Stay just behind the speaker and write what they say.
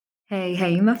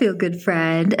Hey, my feel good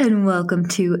friend, and welcome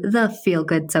to the Feel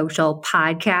Good Social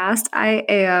podcast. I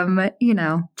am,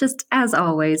 just as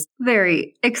always,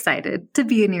 very excited to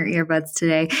be in your earbuds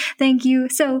today. Thank you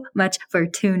so much for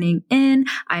tuning in.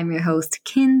 I'm your host,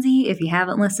 Kinsey, if you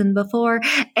haven't listened before,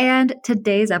 and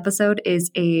today's episode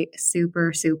is a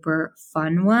super, super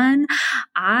fun one.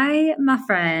 My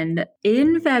friend,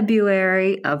 in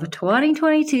February of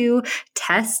 2022,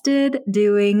 tested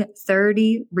doing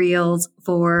 30 reels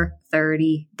for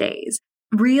 30 days.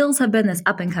 Reels have been this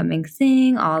up and coming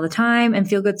thing all the time, and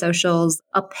Feel Good Social's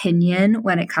opinion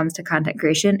when it comes to content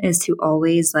creation is to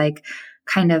always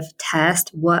kind of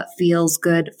test what feels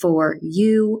good for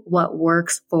you, what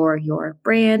works for your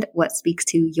brand, what speaks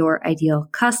to your ideal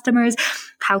customers.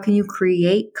 How can you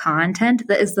create content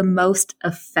that is the most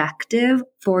effective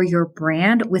for your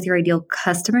brand with your ideal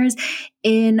customers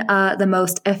in the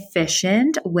most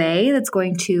efficient way that's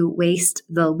going to waste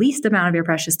the least amount of your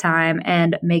precious time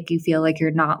and make you feel like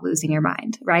you're not losing your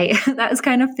mind, right? That is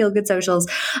kind of Feel Good Social's,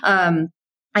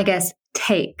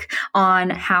 take on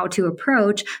how to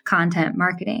approach content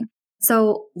marketing.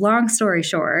 So long story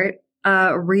short,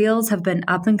 Reels have been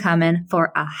up and coming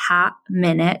for a hot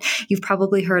minute. You've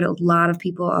probably heard a lot of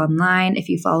people online, if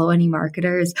you follow any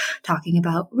marketers, talking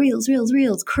about Reels,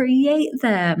 create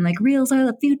them. Like Reels are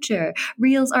the future.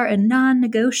 Reels are a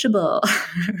non-negotiable,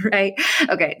 right?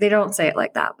 Okay, they don't say it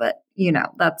like that, but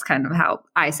that's kind of how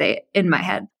I say it in my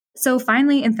head. So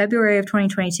finally, in February of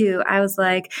 2022, I was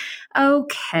like,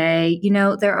 okay,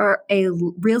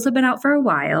 Reels have been out for a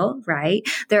while, right?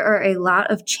 There are a lot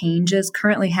of changes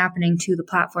currently happening to the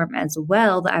platform as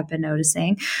well that I've been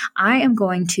noticing. I am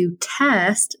going to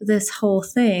test this whole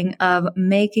thing of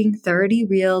making 30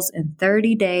 Reels in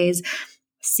 30 days.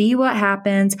 See what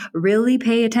happens, really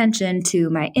pay attention to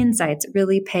my insights,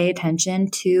 really pay attention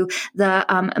to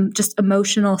the just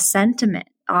emotional sentiment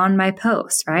on my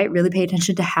posts, right? Really pay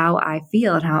attention to how I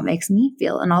feel and how it makes me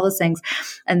feel and all those things.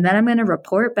 And then I'm going to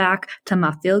report back to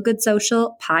my Feel Good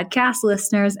Social podcast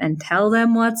listeners and tell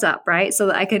them what's up, right? So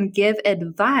that I can give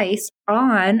advice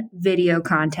on video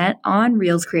content, on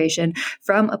Reels creation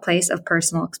from a place of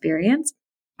personal experience.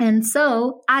 And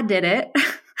so I did it.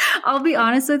 I'll be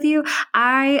honest with you.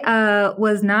 I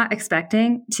was not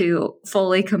expecting to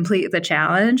fully complete the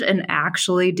challenge and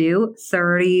actually do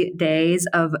 30 days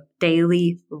of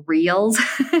daily Reels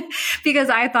because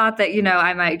I thought that,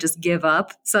 I might just give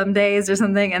up some days or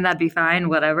something and that'd be fine,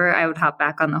 whatever. I would hop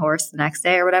back on the horse the next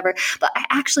day or whatever. But I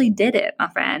actually did it, my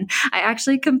friend. I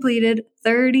actually completed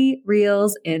 30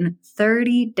 Reels in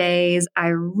 30 days. I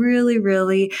really,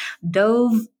 really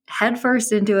dove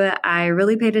headfirst into it. I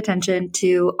really paid attention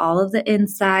to all of the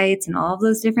insights and all of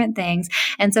those different things.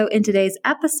 And so in today's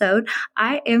episode,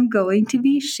 I am going to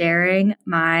be sharing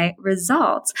my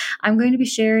results. I'm going to be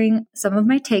sharing some of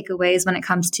my takeaways when it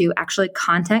comes to actually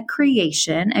content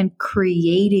creation and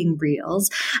creating Reels.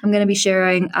 I'm going to be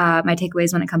sharing my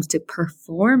takeaways when it comes to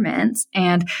performance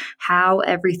and how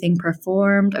everything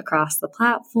performed across the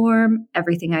platform,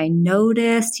 everything I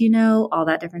noticed, all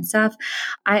that different stuff.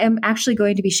 I am actually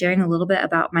going to be sharing a little bit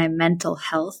about my mental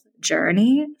health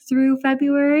journey through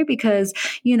February because,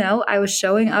 I was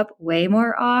showing up way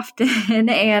more often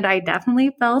and I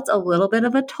definitely felt a little bit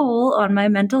of a toll on my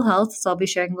mental health. So I'll be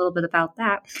sharing a little bit about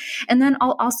that. And then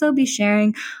I'll also be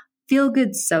sharing Feel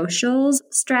Good Social's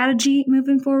strategy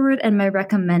moving forward and my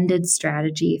recommended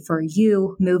strategy for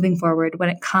you moving forward when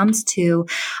it comes to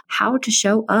how to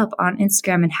show up on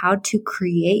Instagram and how to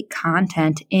create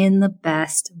content in the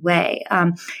best way.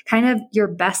 Kind of your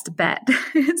best bet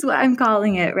is what I'm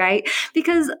calling it, right?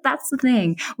 Because that's the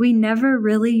thing. We never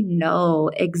really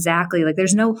know exactly,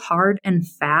 there's no hard and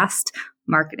fast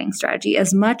marketing strategy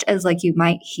as much as you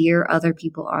might hear other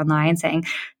people online saying,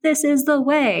 this is the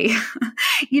way.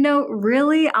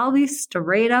 Really, I'll be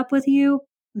straight up with you.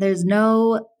 There's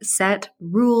no set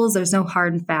rules. There's no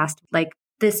hard and fast,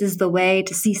 this is the way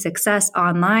to see success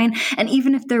online. And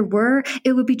even if there were,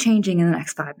 it would be changing in the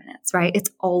next 5 minutes, right?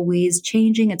 It's always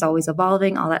changing. It's always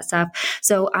evolving, all that stuff.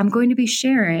 So I'm going to be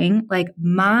sharing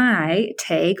my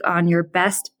take on your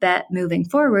best bet moving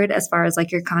forward as far as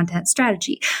your content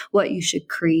strategy, what you should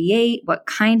create, what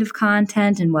kind of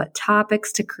content and what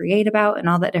topics to create about and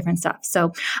all that different stuff.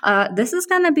 So this is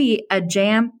going to be a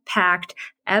jam-packed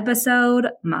episode.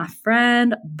 My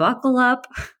friend, buckle up.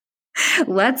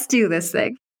 Let's do this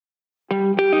thing.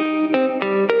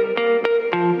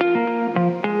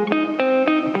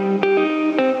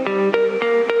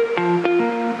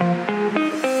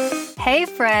 Hey,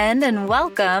 friend, and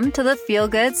welcome to the Feel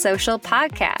Good Social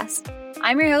Podcast.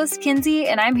 I'm your host, Kinsey,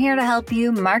 and I'm here to help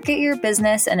you market your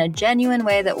business in a genuine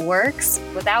way that works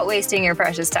without wasting your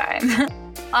precious time.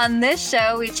 On this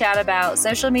show, we chat about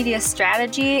social media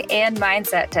strategy and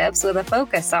mindset tips with a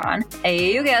focus on,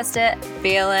 you guessed it,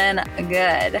 feeling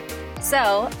good.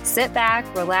 So sit back,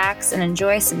 relax, and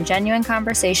enjoy some genuine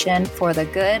conversation for the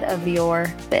good of your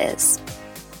biz.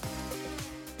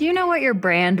 Do you know what your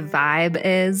brand vibe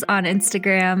is on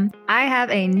Instagram? I have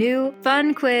a new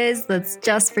fun quiz that's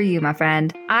just for you, my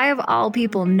friend. I, of all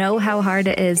people, know how hard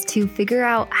it is to figure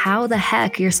out how the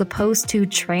heck you're supposed to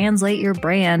translate your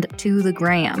brand to the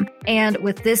gram. And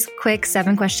with this quick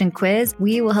 7-question quiz,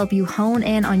 we will help you hone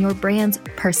in on your brand's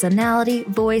personality,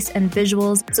 voice, and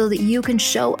visuals so that you can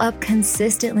show up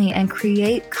consistently and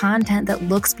create content that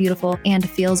looks beautiful and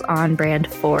feels on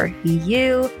brand for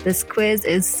you. This quiz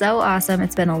is so awesome.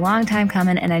 It's been a long time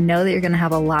coming, and I know that you're going to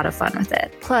have a lot of fun with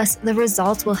it. Plus, the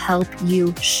results will help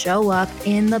you show up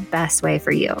in the best way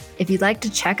for you. If you'd like to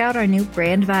check out our new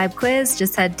brand vibe quiz,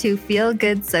 just head to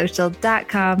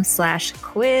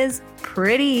feelgoodsocial.com/quiz.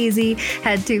 Pretty easy.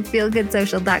 Head to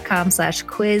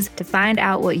feelgoodsocial.com/quiz to find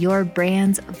out what your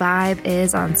brand's vibe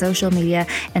is on social media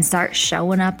and start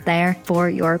showing up there for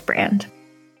your brand.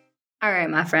 All right,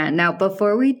 my friend. Now,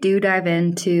 before we do dive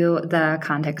into the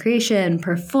content creation,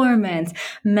 performance,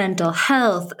 mental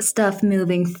health stuff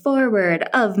moving forward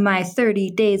of my 30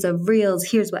 days of Reels,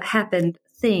 here's what happened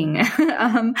thing.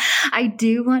 I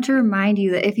do want to remind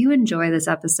you that if you enjoy this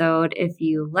episode, if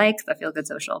you like the Feel Good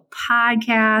Social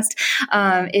podcast,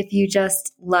 if you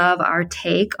just love our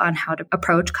take on how to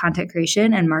approach content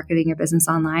creation and marketing your business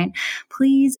online,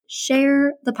 please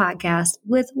share the podcast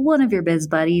with one of your biz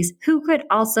buddies who could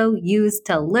also use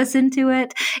to listen to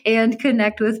it and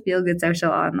connect with Feel Good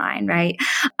Social online, right?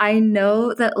 I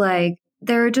know that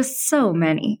there are just so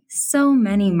many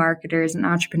marketers and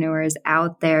entrepreneurs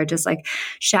out there just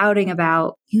shouting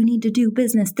about, you need to do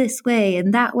business this way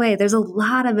and that way. There's a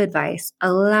lot of advice,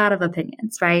 a lot of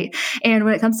opinions, right? And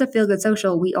when it comes to Feel Good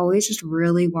Social, we always just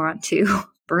really want to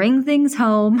bring things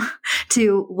home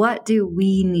to what do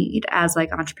we need as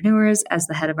entrepreneurs, as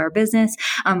the head of our business,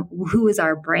 who is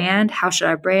our brand, how should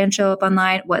our brand show up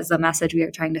online, what is the message we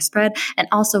are trying to spread, and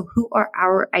also who are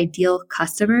our ideal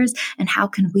customers and how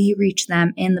can we reach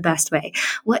them in the best way?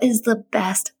 What is the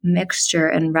best mixture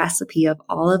and recipe of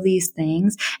all of these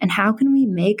things, and how can we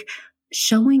make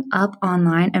showing up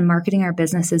online and marketing our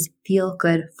businesses feel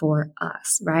good for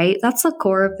us, right? That's the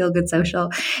core of Feel Good Social.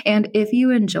 And if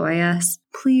you enjoy us,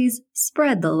 please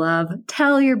spread the love.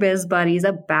 Tell your biz buddies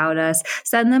about us.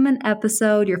 Send them an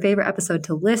episode, your favorite episode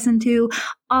to listen to,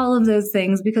 all of those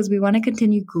things, because we want to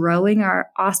continue growing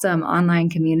our awesome online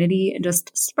community and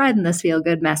just spreading this feel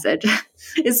good message,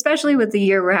 especially with the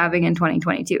year we're having in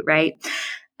 2022, right?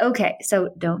 Okay, so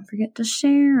don't forget to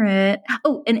share it.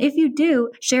 Oh, and if you do,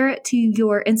 share it to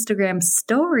your Instagram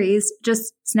stories.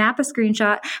 Just snap a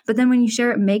screenshot. But then when you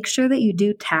share it, make sure that you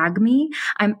do tag me.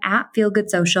 I'm at Feel Good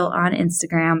Social on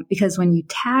Instagram, because when you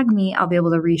tag me, I'll be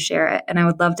able to reshare it. And I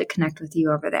would love to connect with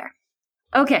you over there.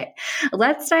 Okay,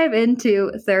 let's dive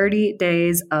into 30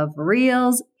 days of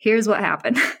Reels. Here's what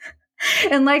happened.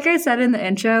 And like I said in the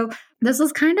intro, this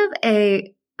was kind of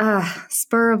a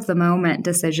spur of the moment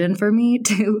decision for me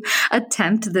to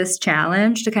attempt this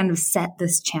challenge, to kind of set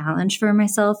this challenge for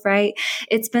myself, right?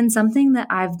 It's been something that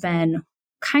I've been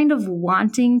kind of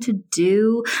wanting to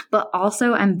do, but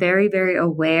also I'm very, very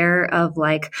aware of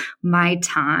my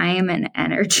time and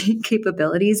energy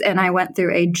capabilities. And I went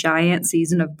through a giant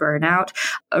season of burnout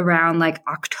around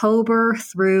October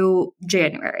through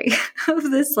January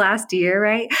of this last year,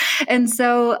 right? And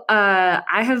so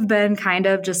I have been kind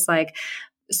of just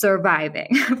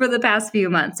surviving for the past few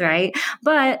months, right?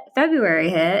 But February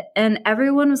hit and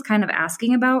everyone was kind of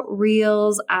asking about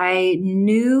Reels. I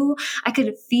knew, I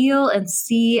could feel and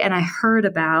see, and I heard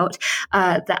about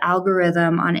the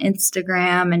algorithm on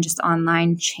Instagram and just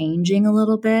online changing a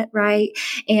little bit, right?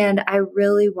 And I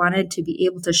really wanted to be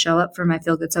able to show up for my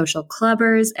Feel Good Social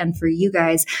clubbers and for you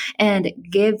guys and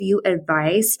give you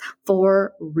advice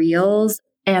for Reels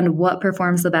and what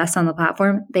performs the best on the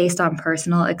platform based on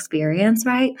personal experience,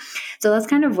 right? So that's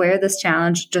kind of where this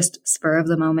challenge, just spur of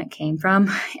the moment, came from.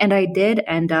 And I did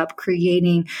end up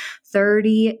creating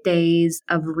 30 days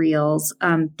of Reels,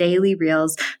 daily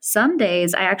Reels. Some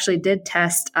days I actually did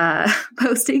test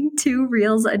posting 2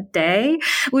 Reels a day,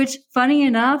 which, funny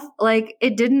enough,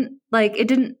 it didn't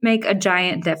make a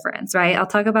giant difference, right? I'll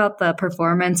talk about the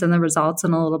performance and the results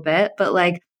in a little bit, but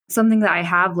something that I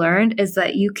have learned is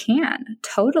that you can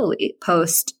totally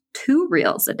post 2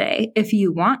 Reels a day if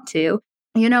you want to.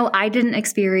 I didn't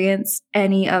experience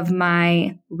any of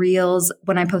my reels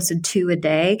when I posted 2 a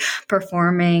day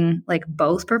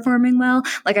both performing well.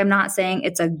 Like, I'm not saying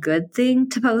it's a good thing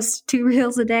to post 2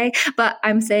 reels a day, but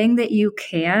I'm saying that you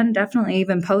can definitely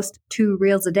even post 2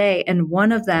 reels a day, and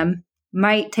one of them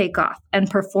might take off and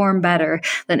perform better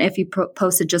than if you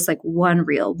posted just like 1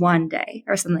 reel one day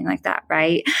or something like that,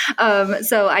 right?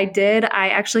 So I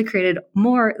actually created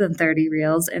more than 30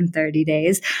 reels in 30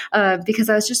 days because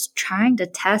I was just trying to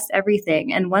test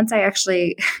everything. And once I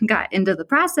actually got into the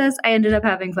process, I ended up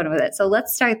having fun with it. So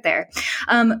let's start there.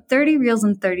 30 reels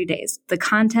in 30 days, the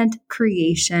content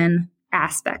creation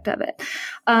aspect of it.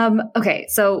 Okay,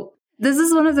 so this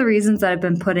is one of the reasons that I've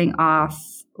been putting off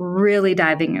really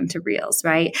diving into reels,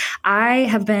 right? I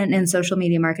have been in social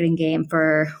media marketing game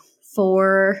for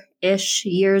 4-ish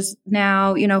years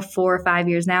now, 4 or 5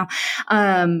 years now.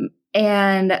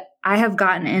 And I have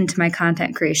gotten into my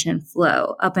content creation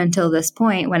flow up until this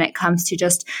point when it comes to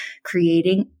just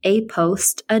creating a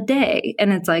post a day.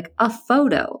 And it's like a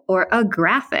photo or a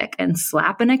graphic and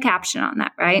slapping a caption on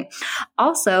that, right?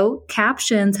 Also,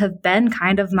 captions have been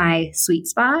kind of my sweet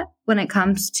spot when it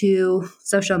comes to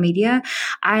social media.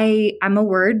 I'm a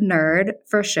word nerd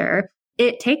for sure.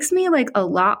 It takes me like a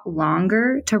lot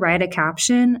longer to write a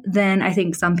caption than I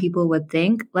think some people would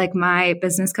think. Like my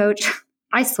business coach,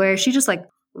 I swear she just like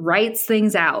writes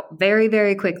things out very,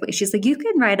 very quickly. She's like, you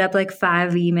can write up like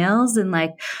 5 emails in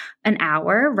like an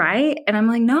hour, right? And I'm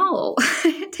like, no,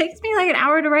 it takes me like an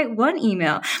hour to write 1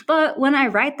 email. But when I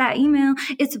write that email,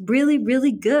 it's really,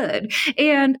 really good.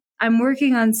 And I'm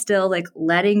working on still like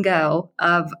letting go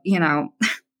of,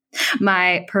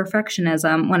 my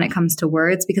perfectionism when it comes to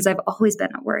words, because I've always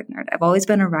been a word nerd. I've always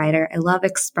been a writer. I love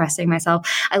expressing myself.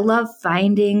 I love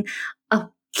finding a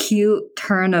cute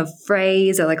turn of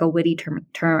phrase or like a witty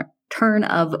turn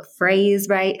of phrase,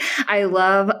 right? I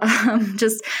love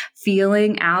just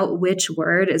feeling out which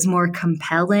word is more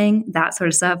compelling, that sort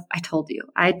of stuff. I told you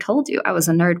I was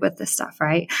a nerd with this stuff,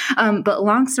 right? But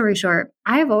long story short,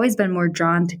 I have always been more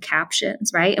drawn to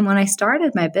captions, right? And when I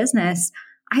started my business,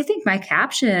 I think my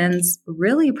captions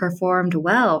really performed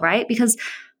well, right? Because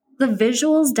the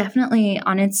visuals definitely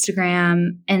on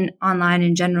Instagram and online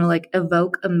in general, like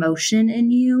evoke emotion in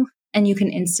you. And you can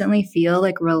instantly feel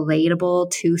like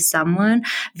relatable to someone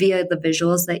via the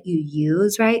visuals that you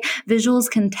use, right?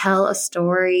 Visuals can tell a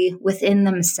story within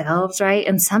themselves, right?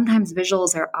 And sometimes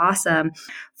visuals are awesome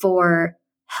for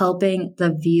helping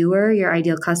the viewer, your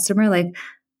ideal customer, like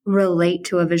relate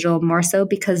to a visual more so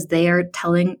because they are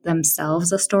telling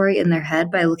themselves a story in their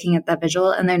head by looking at that visual,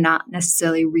 and they're not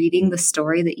necessarily reading the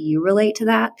story that you relate to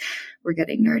that. We're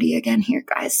getting nerdy again here,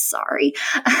 guys. Sorry.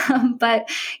 But,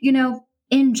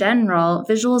 in general,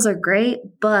 visuals are great,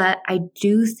 but I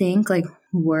do think like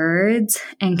words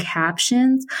and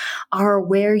captions are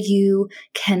where you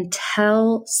can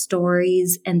tell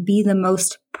stories and be the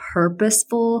most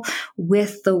purposeful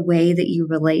with the way that you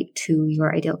relate to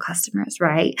your ideal customers,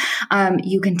 right?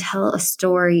 You can tell a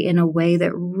story in a way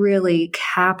that really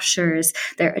captures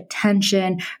their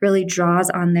attention, really draws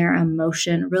on their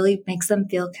emotion, really makes them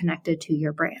feel connected to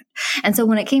your brand. And so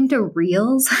when it came to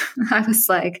reels, I was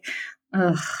like,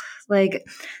 ugh, like,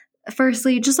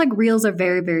 firstly, just like reels are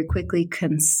very, very quickly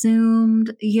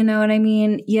consumed. You know what I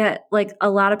mean? Yet, like a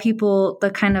lot of people, the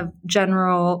kind of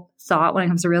general thought when it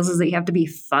comes to reels is that you have to be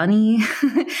funny,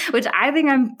 which I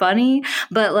think I'm funny,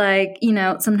 but like,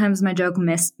 sometimes my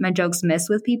jokes miss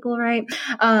with people, right?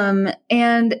 And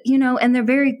they're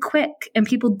very quick and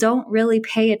people don't really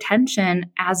pay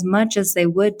attention as much as they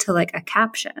would to like a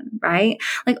caption, right?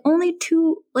 Like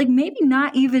maybe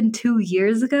not even 2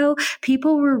 years ago,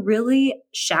 people were really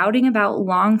shouting about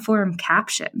long form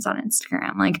captions on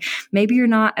Instagram. Like maybe you're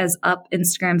not as up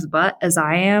Instagram's butt as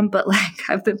I am, but like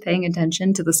I've been paying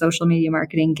attention to the social media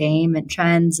marketing game and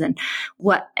trends and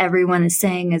what everyone is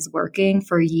saying is working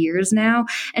for years now.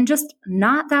 And just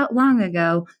not that long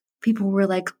ago, people were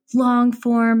like, long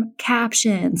form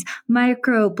captions,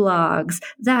 micro blogs,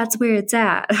 that's where it's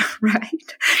at,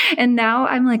 right? And now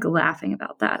I'm like laughing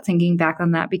about that, thinking back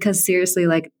on that, because seriously,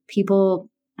 like people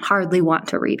hardly want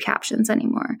to read captions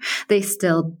anymore. They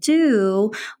still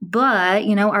do, but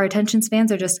our attention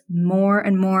spans are just more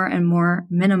and more and more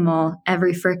minimal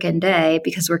every freaking day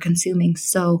because we're consuming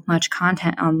so much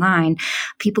content online.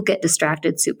 People get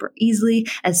distracted super easily.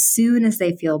 As soon as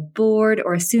they feel bored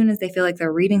or as soon as they feel like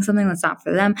they're reading something that's not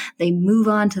for them, they move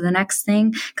on to the next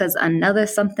thing because another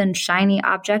something shiny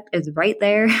object is right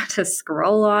there to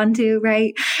scroll onto,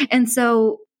 right? And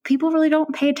so people really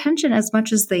don't pay attention as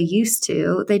much as they used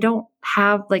to. They don't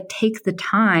take the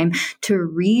time to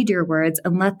read your words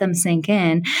and let them sink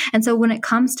in. And so when it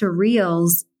comes to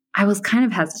reels, I was kind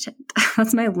of hesitant.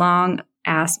 That's my long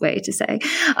ass way to say.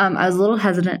 I was a little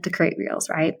hesitant to create reels,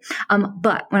 right?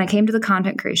 But when I came to the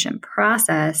content creation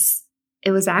process, it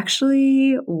was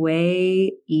actually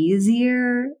way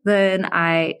easier than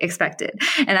I expected.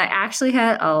 And I actually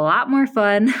had a lot more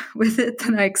fun with it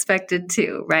than I expected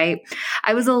to, right?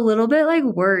 I was a little bit like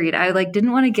worried. I like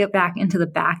didn't want to get back into the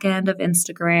back end of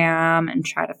Instagram and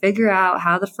try to figure out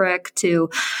how the frick to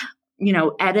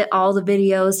edit all the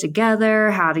videos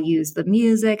together, how to use the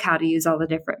music, how to use all the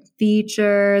different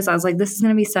features. I was like, this is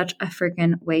going to be such a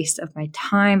freaking waste of my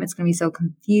time. It's going to be so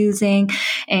confusing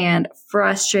and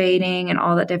frustrating and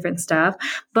all that different stuff.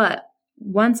 But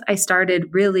once I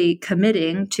started really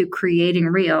committing to creating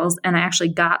reels and I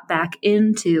actually got back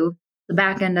into the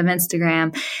back end of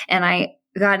Instagram and I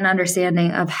got an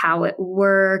understanding of how it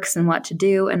works and what to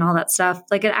do and all that stuff,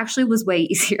 like it actually was way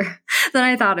easier than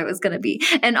I thought it was going to be.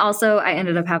 And also I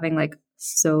ended up having like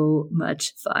so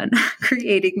much fun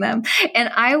creating them. And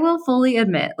I will fully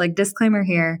admit, like disclaimer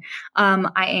here,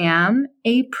 I am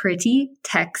a pretty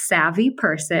tech savvy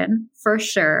person for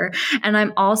sure. And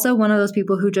I'm also one of those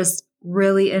people who just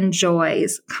really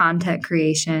enjoys content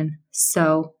creation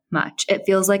so much. It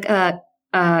feels like a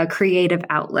creative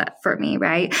outlet for me,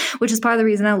 right? Which is part of the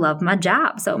reason I love my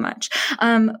job so much.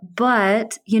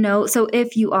 But so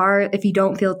if you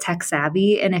don't feel tech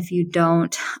savvy and if you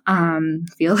don't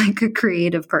feel like a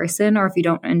creative person or if you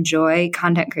don't enjoy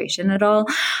content creation at all,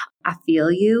 I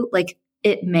feel you. Like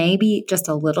it may be just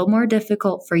a little more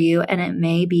difficult for you and it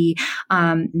may be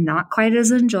not quite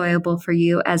as enjoyable for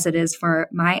you as it is for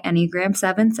my Enneagram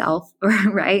 7 self,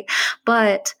 right?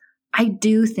 But I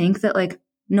do think that like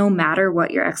no matter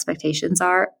what your expectations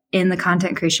are in the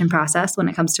content creation process when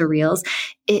it comes to reels,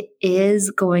 it is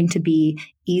going to be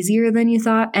easier than you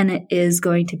thought and it is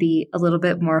going to be a little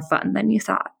bit more fun than you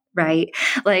thought, right?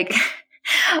 Like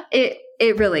it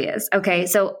really is. Okay.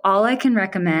 So all I can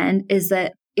recommend is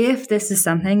that if this is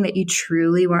something that you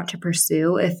truly want to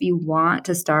pursue, if you want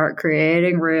to start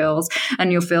creating reels and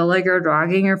you feel like you're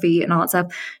dragging your feet and all that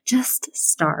stuff, just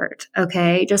start,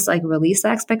 okay? Just like release the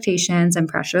expectations and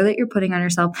pressure that you're putting on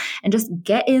yourself and just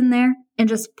get in there and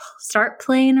just start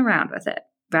playing around with it.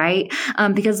 Right?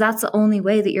 Because that's the only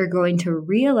way that you're going to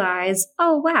realize,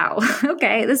 oh, wow,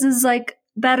 okay, this is like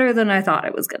better than I thought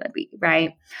it was going to be,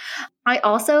 right?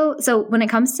 So when it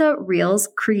comes to reels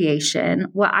creation,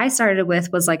 what I started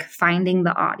with was like finding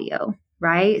the audio,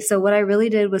 right? So what I really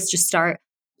did was just start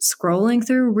scrolling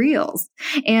through reels,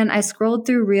 and I scrolled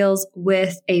through reels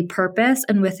with a purpose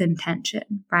and with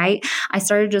intention, right? I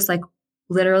started just like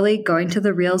literally going to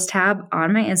the reels tab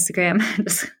on my Instagram,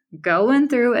 just going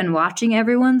through and watching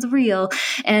everyone's reel.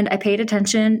 And I paid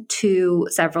attention to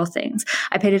several things.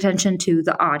 I paid attention to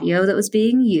the audio that was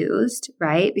being used,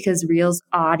 right? Because reels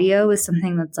audio is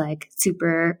something that's like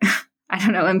super, I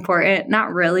don't know, important,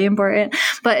 not really important,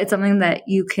 but it's something that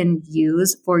you can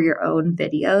use for your own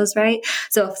videos, right?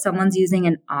 So if someone's using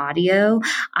an audio,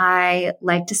 I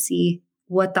like to see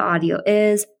what the audio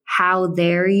is, how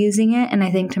they're using it. And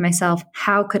I think to myself,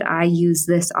 how could I use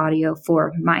this audio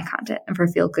for my content and for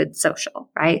Feel Good Social,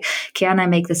 right? Can I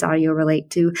make this audio relate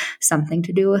to something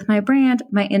to do with my brand,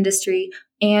 my industry,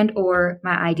 and or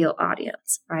my ideal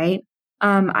audience, right?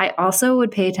 I also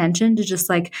would pay attention to just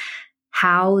like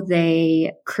how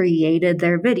they created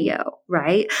their video,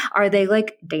 right? Are they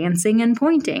like dancing and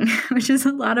pointing, which is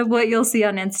a lot of what you'll see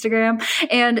on Instagram.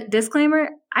 And disclaimer,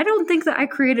 I don't think that I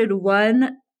created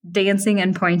one dancing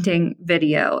and pointing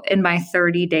video in my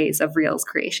 30 days of reels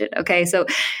creation. Okay. So,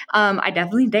 I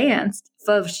definitely danced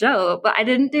for show, but I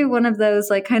didn't do one of those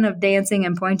like kind of dancing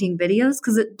and pointing videos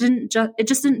because it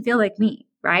just didn't feel like me.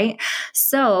 Right.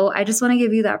 So I just want to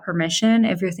give you that permission.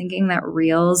 If you're thinking that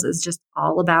reels is just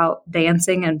all about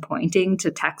dancing and pointing to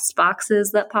text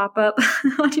boxes that pop up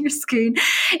on your screen,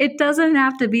 it doesn't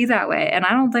have to be that way. And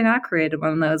I don't think I created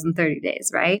one of those in 30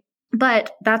 days. Right.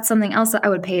 But that's something else that I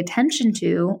would pay attention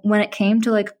to when it came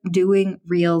to like doing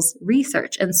reels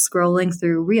research and scrolling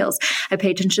through reels. I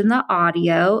pay attention to the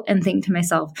audio and think to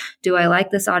myself, do I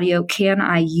like this audio? Can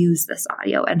I use this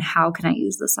audio? And how can I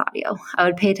use this audio? I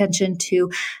would pay attention to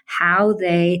how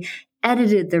they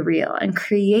edited the reel and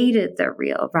created the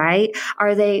reel, right?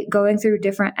 Are they going through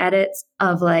different edits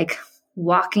of like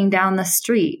walking down the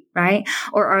street, right?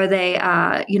 Or are they,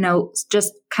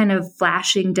 just kind of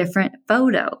flashing different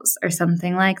photos or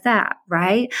something like that,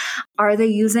 right? Are they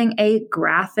using a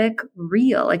graphic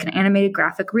reel, like an animated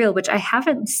graphic reel, which I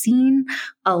haven't seen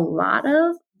a lot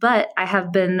of, but I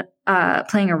have been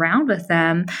playing around with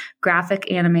them,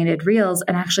 graphic animated reels,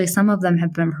 and actually some of them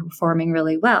have been performing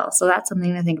really well. So that's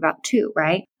something to think about too,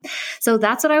 right? So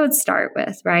that's what I would start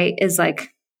with, right? Is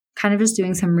like kind of just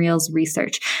doing some Reels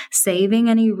research, saving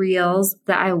any Reels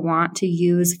that I want to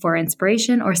use for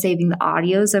inspiration, or saving the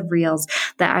audios of Reels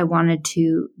that I wanted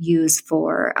to use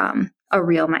for a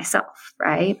Reel myself,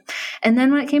 right? And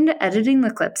then when it came to editing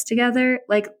the clips together,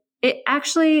 like, it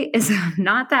actually is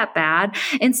not that bad.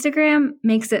 Instagram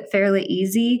makes it fairly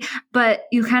easy, but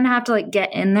you kind of have to like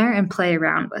get in there and play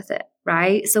around with it,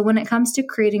 right? So when it comes to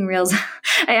creating Reels,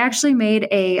 I actually made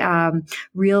a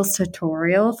Reels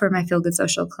tutorial for my Feel Good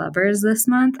Social Clubbers this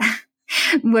month.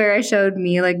 Where I showed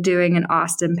me like doing an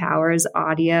Austin Powers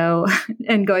audio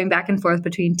and going back and forth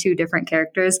between two different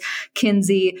characters,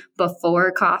 Kinsey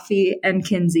before coffee and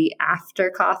Kinsey after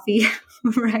coffee,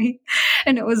 right?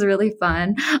 And it was really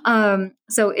fun.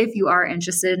 So if you are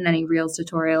interested in any Reels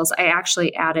tutorials, I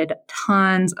actually added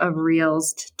tons of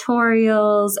Reels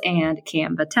tutorials and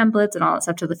Canva templates and all that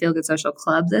stuff to the Feel Good Social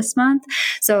Club this month.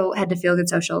 So head to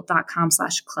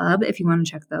feelgoodsocial.com/club if you want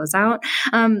to check those out.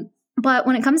 But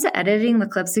when it comes to editing the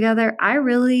clips together, I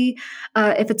really,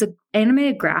 if it's an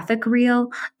animated graphic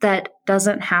reel that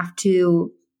doesn't have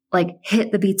to like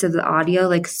hit the beats of the audio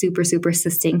like super, super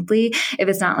succinctly, if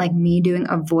it's not like me doing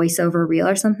a voiceover reel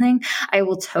or something, I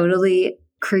will totally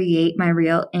create my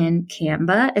reel in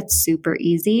Canva. It's super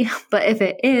easy. But if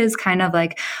it is kind of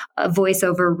like a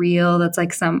voiceover reel that's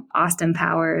like some Austin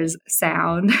Powers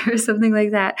sound or something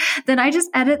like that, then I just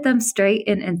edit them straight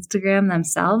in Instagram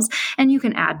themselves. And you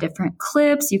can add different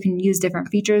clips. You can use different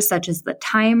features such as the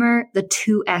timer, the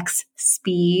 2x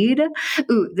speed.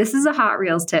 Ooh, this is a hot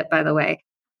Reels tip, by the way.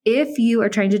 If you are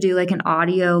trying to do like an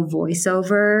audio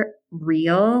voiceover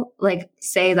reel, like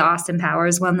say the Austin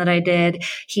Powers one that I did,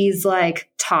 he's like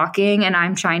talking and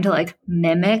I'm trying to like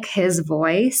mimic his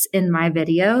voice in my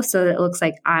video so that it looks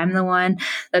like I'm the one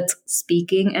that's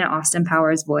speaking in Austin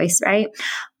Powers voice, right?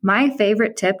 My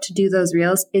favorite tip to do those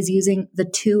reels is using the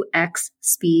 2x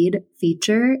speed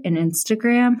feature in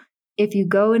Instagram. If you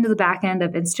go into the back end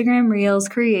of Instagram Reels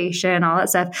creation, all that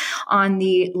stuff, on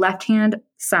the left-hand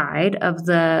side of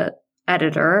the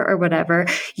editor or whatever,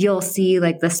 you'll see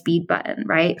like the speed button,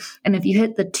 right? And if you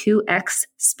hit the 2x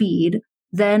speed,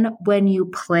 then when you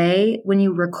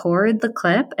record the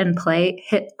clip and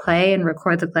hit play and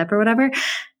record the clip or whatever,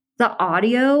 the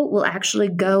audio will actually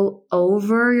go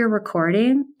over your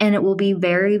recording and it will be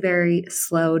very, very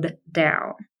slowed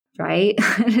down. Right?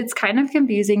 It's kind of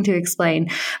confusing to explain,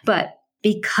 but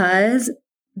because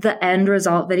the end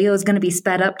result video is going to be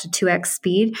sped up to 2x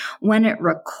speed, when it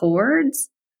records,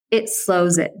 it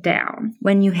slows it down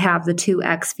when you have the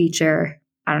 2x feature,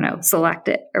 I don't know, select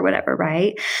it or whatever,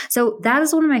 right? So that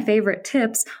is one of my favorite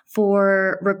tips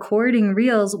for recording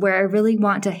reels where I really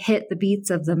want to hit the beats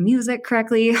of the music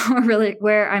correctly, or really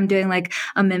where I'm doing like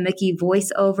a mimicky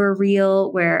voiceover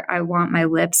reel where I want my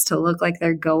lips to look like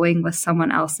they're going with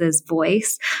someone else's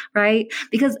voice, right?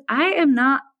 Because I am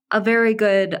not a very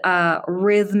good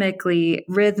rhythmic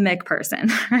person.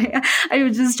 Right? I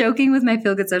was just joking with my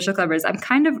Feel Good Social Clubbers. I'm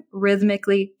kind of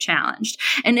rhythmically challenged.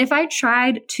 And if I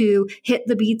tried to hit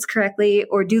the beats correctly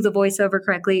or do the voiceover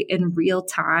correctly in real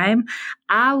time,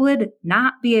 I would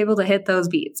not be able to hit those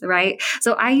beats, right?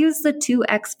 So I use the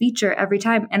 2x feature every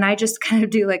time, and I just kind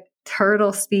of do like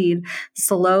turtle speed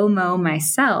slow-mo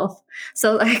myself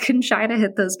so I can try to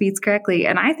hit those beats correctly.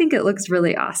 And I think it looks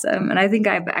really awesome. And I think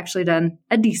I've actually done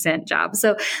a decent job.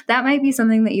 So that might be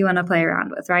something that you want to play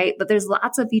around with, right? But there's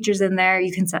lots of features in there.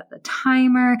 You can set the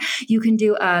timer. You can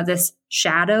do this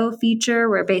shadow feature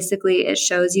where basically it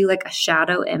shows you like a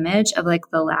shadow image of like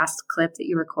the last clip that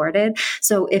you recorded.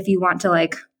 So if you want to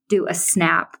like do a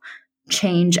snap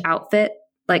change outfit,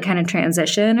 like kind of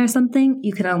transition or something,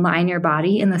 you can align your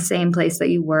body in the same place that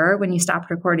you were when you stopped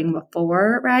recording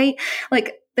before, right?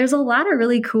 Like there's a lot of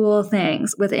really cool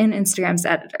things within Instagram's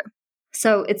editor.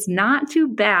 So it's not too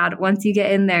bad once you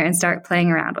get in there and start playing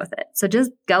around with it. So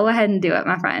just go ahead and do it,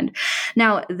 my friend.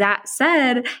 Now, that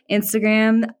said,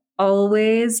 Instagram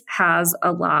always has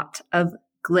a lot of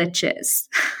glitches.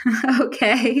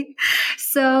 Okay.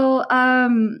 So,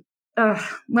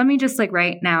 let me just like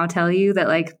right now tell you that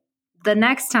like the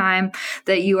next time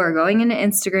that you are going into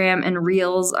Instagram and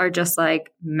reels are just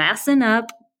like messing up,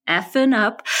 effing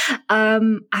up,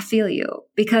 I feel you,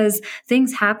 because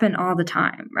things happen all the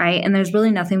time, right? And there's really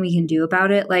nothing we can do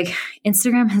about it. Like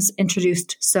Instagram has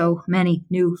introduced so many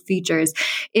new features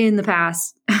in the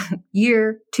past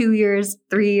year, 2 years,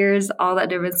 3 years, all that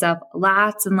different stuff.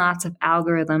 Lots and lots of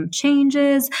algorithm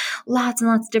changes, lots and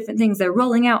lots of different things. They're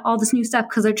rolling out all this new stuff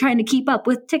because they're trying to keep up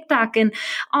with TikTok and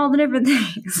all the different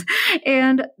things.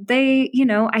 And they,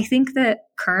 I think that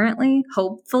currently,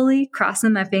 hopefully,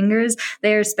 crossing my fingers,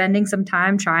 they are spending some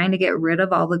time trying to get rid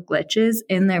of all the glitches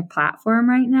in their platform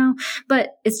right now.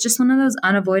 But it's just one of those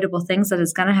unavoidable things that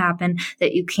is going to happen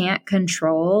that you can't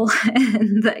control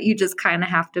and that you just kind of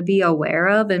have to be aware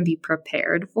of and be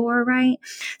prepared for, right?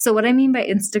 So what I mean by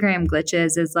Instagram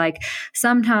glitches is like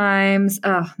sometimes,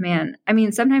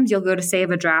 sometimes you'll go to save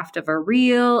a draft of a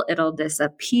reel, it'll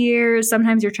disappear.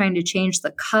 Sometimes you're trying to change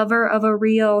the cover of a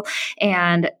reel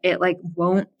and it like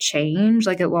won't change,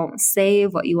 like it won't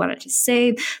save what you want it to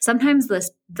save. Sometimes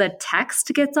the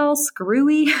text gets all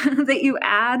screwy that you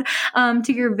add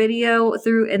to your video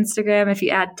through Instagram. If you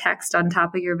add text on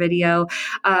top of your video,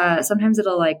 sometimes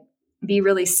it'll like be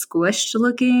really squished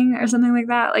looking or something like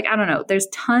that. Like, I don't know. There's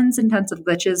tons and tons of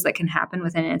glitches that can happen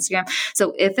within Instagram.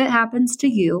 So if it happens to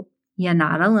you, you're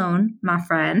not alone, my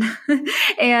friend.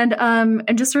 and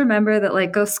just remember that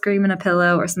like go scream in a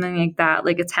pillow or something like that.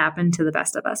 Like it's happened to the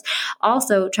best of us.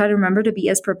 Also try to remember to be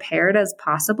as prepared as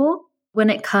possible when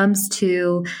it comes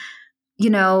to,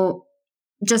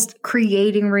 just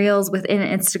creating reels within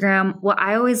Instagram. What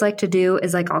I always like to do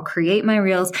is like, I'll create my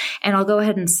reels and I'll go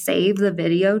ahead and save the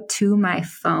video to my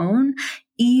phone,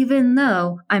 even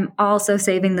though I'm also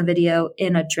saving the video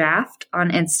in a draft on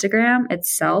Instagram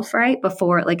itself, right?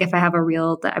 Before, like if I have a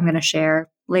reel that I'm going to share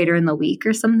later in the week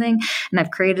or something, and I've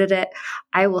created it,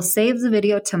 I will save the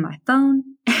video to my phone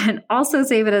and also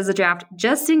save it as a draft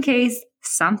just in case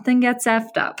something gets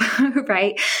effed up,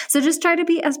 right? So just try to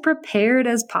be as prepared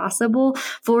as possible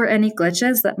for any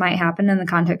glitches that might happen in the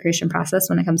content creation process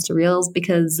when it comes to reels,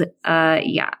 because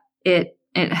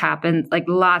it happens. Like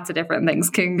lots of different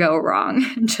things can go wrong.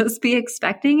 Just be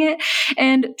expecting it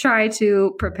and try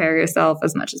to prepare yourself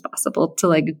as much as possible to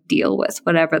like deal with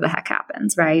whatever the heck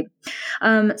happens, right?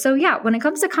 When it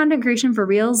comes to content creation for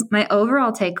reels, my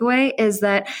overall takeaway is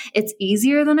that it's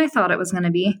easier than I thought it was going to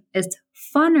be. It's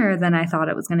funner than I thought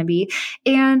it was going to be.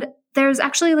 And there's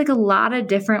actually like a lot of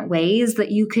different ways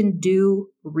that you can do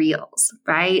reels,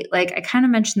 right? Like I kind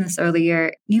of mentioned this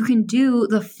earlier. You can do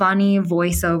the funny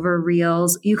voiceover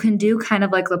reels. You can do kind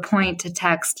of like the point to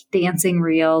text dancing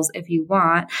reels if you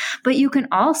want, but you can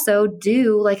also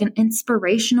do like an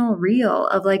inspirational reel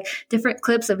of like different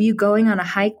clips of you going on a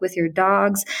hike with your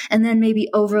dogs, and then maybe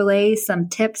overlay some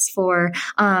tips for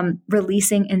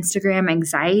releasing Instagram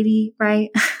anxiety, right?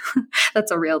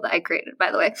 That's a reel that I created,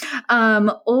 by the way.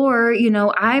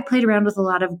 I played around with a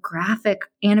lot of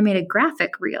animated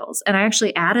graphic reels, and I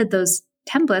actually added those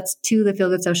templates to the Feel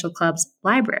Good Social Club's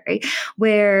library,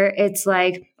 where it's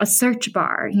like a search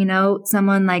bar,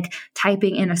 someone like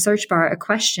typing in a search bar a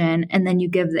question, and then you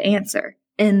give the answer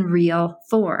in real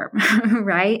form,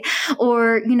 right?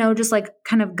 Or, just like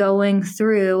kind of going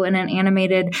through in an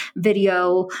animated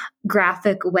video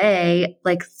graphic way,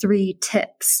 like 3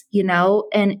 tips,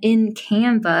 and in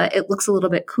Canva, it looks a little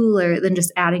bit cooler than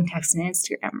just adding text in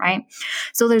Instagram, right?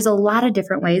 So there's a lot of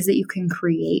different ways that you can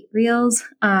create reels,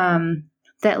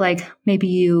 that like maybe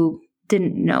you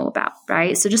didn't know about,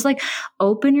 right? So just like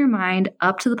open your mind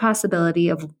up to the possibility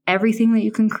of everything that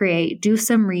you can create, do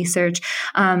some research,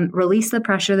 release the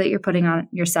pressure that you're putting on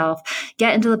yourself,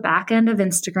 get into the back end of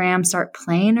Instagram, start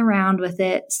playing around with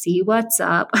it, see what's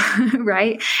up,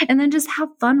 right? And then just have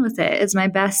fun with it is my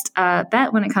best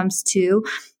bet when it comes to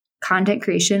content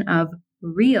creation of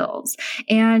reels.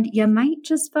 And you might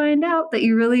just find out that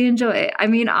you really enjoy it. I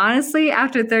mean, honestly,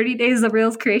 after 30 days of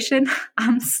reels creation,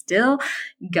 I'm still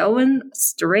going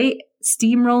straight,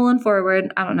 steamrolling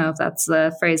forward. I don't know if that's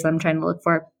the phrase I'm trying to look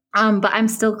for. But I'm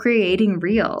still creating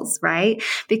reels, right?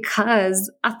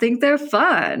 Because I think they're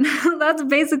fun. That's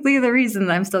basically the reason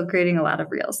that I'm still creating a lot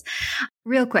of reels.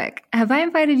 Real quick, have I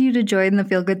invited you to join the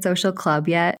Feel Good Social Club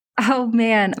yet? Oh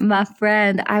man, my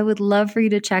friend, I would love for you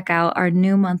to check out our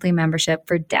new monthly membership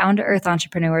for down-to-earth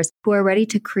entrepreneurs who are ready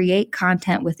to create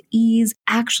content with ease,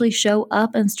 actually show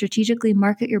up and strategically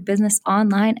market your business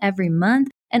online every month,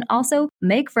 and also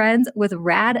make friends with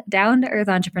rad down-to-earth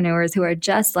entrepreneurs who are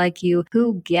just like you,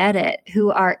 who get it, who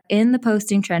are in the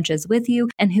posting trenches with you,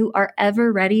 and who are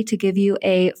ever ready to give you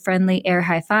a friendly air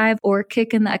high five or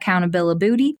kick in the accountability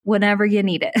booty whenever you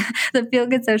need it. The Feel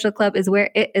Good Social Club is where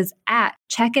it is at.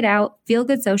 Check it out,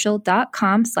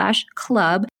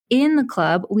 feelgoodsocial.com/club. In the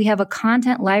club, we have a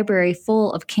content library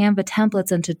full of Canva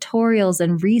templates and tutorials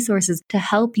and resources to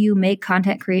help you make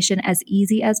content creation as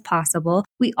easy as possible.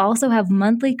 We also have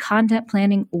monthly content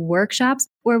planning workshops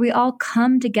where we all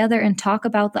come together and talk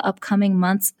about the upcoming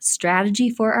month's strategy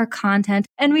for our content.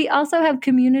 And we also have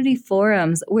community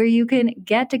forums where you can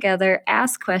get together,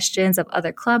 ask questions of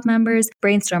other club members,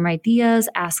 brainstorm ideas,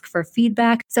 ask for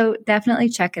feedback. So definitely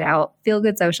check it out.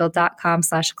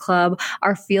 feelgoodsocial.com/club.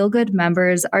 Our Feel Good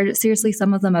members are seriously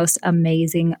some of the most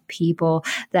amazing people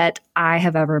that I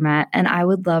have ever met. And I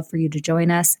would love for you to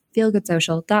join us.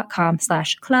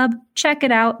 feelgoodsocial.com/club. Check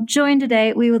it out. Join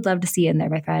today. We would love to see you in there,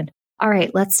 my friend. All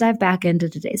right, let's dive back into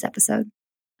today's episode.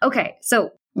 Okay,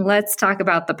 so let's talk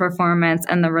about the performance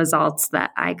and the results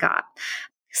that I got.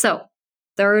 So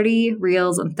 30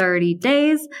 reels in 30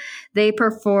 days. They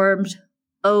performed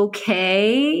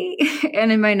okay.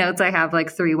 And in my notes, I have like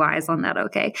 3 Ys on that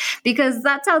okay, because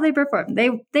that's how they performed.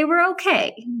 They were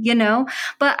okay,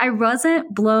 but I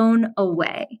wasn't blown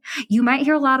away. You might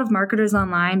hear a lot of marketers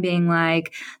online being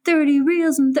like 30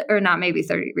 reels or not maybe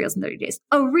 30 reels in 30 days,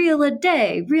 a reel a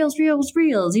day, reels,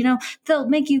 they'll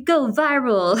make you go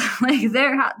viral. Like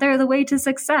they're the way to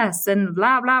success and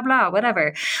blah, blah, blah,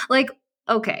 whatever. Like,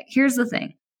 okay, here's the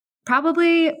thing.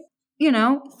 Probably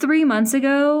 3 months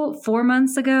ago, 4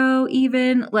 months ago,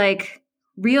 even like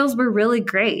reels were really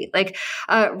great. Like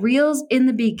reels in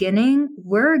the beginning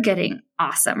were getting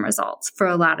awesome results for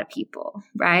a lot of people,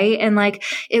 right? And like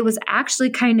it was actually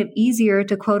kind of easier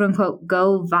to quote unquote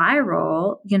go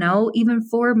viral, even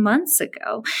 4 months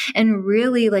ago, and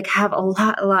really like have a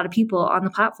lot of people on the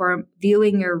platform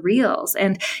viewing your reels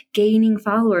and gaining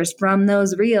followers from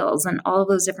those reels and all of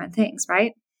those different things,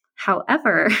 right?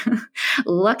 However,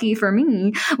 lucky for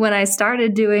me, when I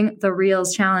started doing the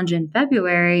Reels Challenge in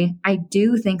February, I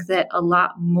do think that a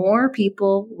lot more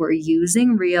people were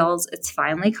using Reels. It's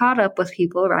finally caught up with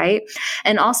people, right?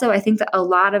 And also, I think that a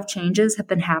lot of changes have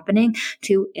been happening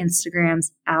to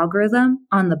Instagram's algorithm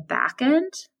on the back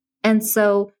end. And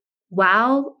so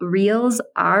while Reels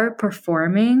are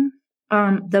performing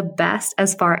the best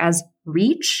as far as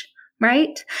reach,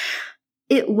 right?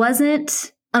 It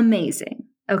wasn't amazing.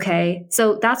 Okay,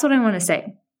 so that's what I want to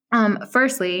say.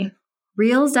 Firstly,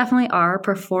 Reels definitely are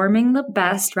performing the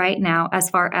best right now as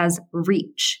far as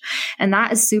reach. And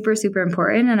that is super, super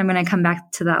important. And I'm going to come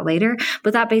back to that later.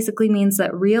 But that basically means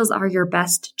that Reels are your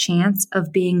best chance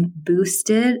of being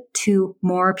boosted to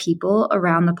more people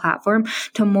around the platform,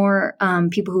 to more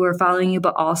people who are following you,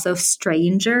 but also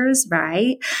strangers,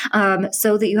 right?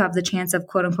 So that you have the chance of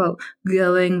quote unquote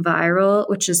going viral,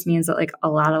 which just means that like a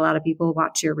lot of people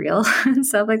watch your reel and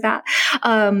stuff like that.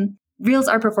 Reels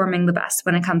are performing the best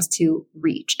when it comes to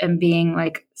reach and being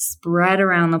like spread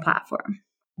around the platform.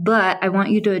 But I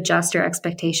want you to adjust your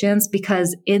expectations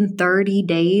because in 30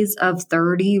 days of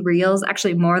 30 reels,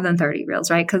 actually more than 30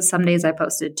 reels, right? Because some days I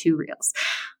posted 2 reels.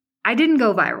 I didn't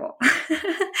go viral.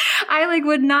 I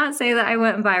would not say that I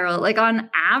went viral. Like on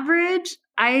average,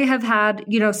 I have had,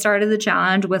 started the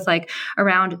challenge with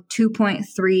around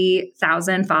 2.3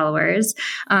 thousand followers,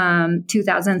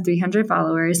 2,300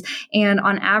 followers. And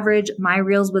on average, my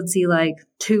reels would see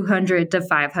 200 to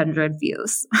 500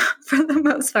 views for the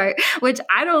most part, which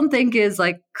I don't think is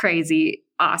crazy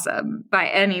awesome by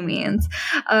any means.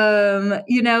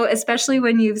 Especially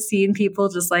when you've seen people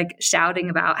just shouting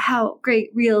about how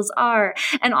great reels are.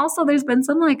 And also there's been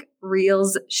some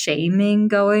reels shaming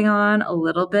going on a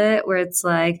little bit where it's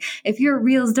if your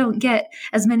reels don't get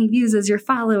as many views as your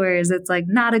followers, it's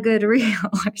not a good reel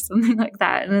or something like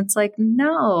that. And it's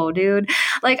no, dude.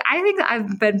 I think that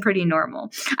I've been pretty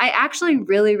normal. I actually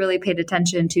really, really paid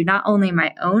attention to not only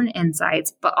my own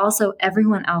insights, but also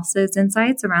everyone else's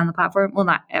insights around the platform. Well,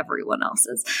 not everyone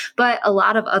else's, but a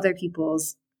lot of other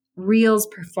people's reels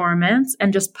performance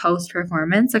and just post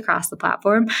performance across the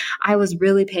platform. I was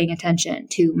really paying attention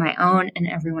to my own and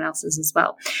everyone else's as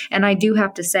well. And I do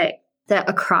have to say that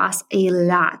across a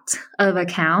lot of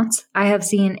accounts, I have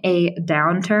seen a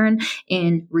downturn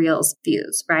in reels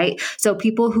views, right? So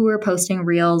people who were posting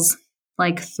reels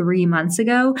 3 months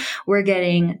ago, we're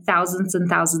getting thousands and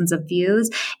thousands of views.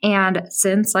 And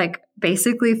since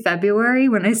basically February,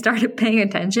 when I started paying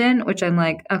attention, which I'm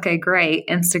okay, great.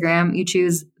 Instagram, you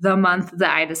choose the month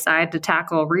that I decide to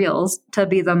tackle reels to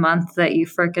be the month that you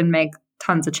freaking make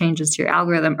tons of changes to your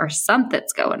algorithm or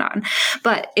something's going on.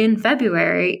 But in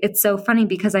February, it's so funny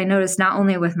because I noticed not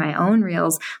only with my own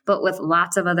reels, but with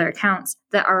lots of other accounts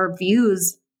that our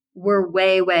views were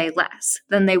way, way less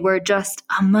than they were just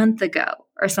a month ago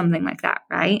or something like that,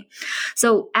 right?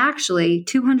 So actually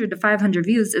 200 to 500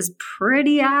 views is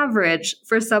pretty average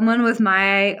for someone with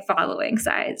my following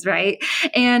size, right?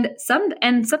 And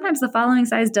sometimes the following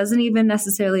size doesn't even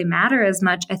necessarily matter as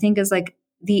much, I think, as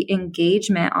the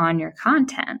engagement on your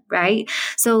content, right?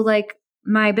 So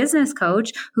my business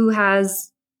coach who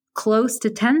has close to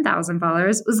 10,000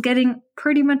 followers was getting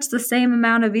pretty much the same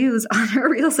amount of views on her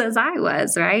reels as I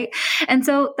was, right? And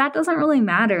so that doesn't really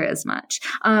matter as much.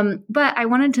 But I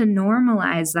wanted to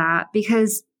normalize that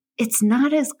because it's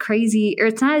not as crazy, or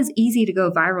it's not as easy to go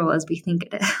viral as we think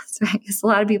it is, right? Because a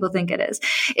lot of people think it is.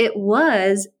 It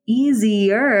was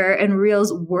easier and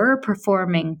reels were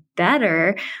performing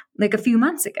better like a few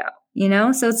months ago,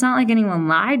 So it's not like anyone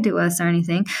lied to us or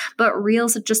anything, but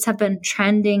reels just have been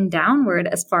trending downward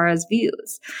as far as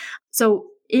views. So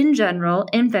in general,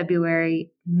 in February,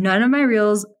 none of my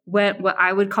reels went what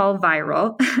I would call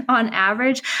viral. On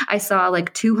average, I saw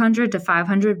like 200 to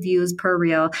 500 views per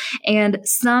reel. And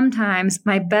sometimes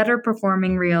my better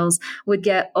performing reels would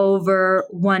get over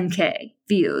 1K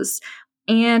views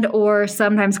and or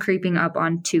sometimes creeping up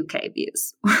on 2K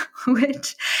views,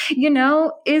 which,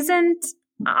 isn't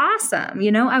awesome.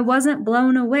 I wasn't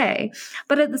blown away.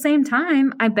 But at the same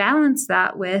time, I balanced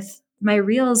that with my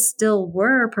reels still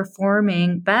were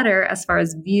performing better as far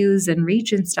as views and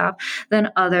reach and stuff than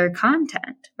other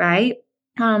content, right?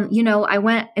 I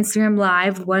went Instagram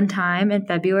live one time in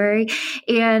February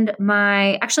and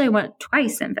I went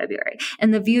twice in February,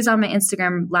 and the views on my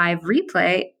Instagram live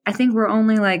replay, I think were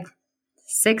only like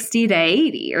 60 to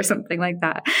 80 or something like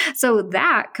that. So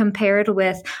that compared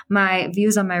with my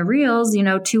views on my reels,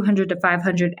 200 to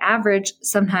 500 average,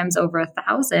 sometimes over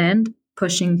 1,000,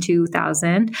 pushing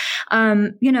 2,000,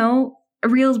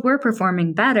 reels were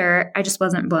performing better. I just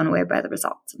wasn't blown away by the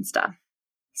results and stuff.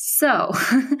 So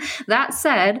that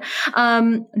said,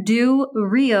 do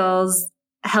reels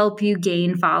help you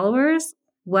gain followers?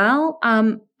 Well,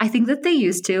 I think that they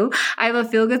used to. I have a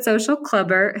Feel Good Social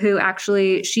clubber who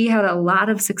she had a lot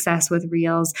of success with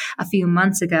reels a few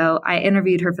months ago. I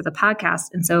interviewed her for the podcast,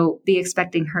 and so be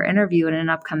expecting her interview in an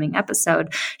upcoming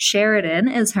episode. Sheridan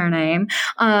is her name.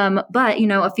 But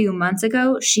a few months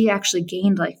ago, she actually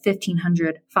gained like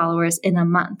 1,500 followers in a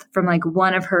month from like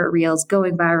one of her reels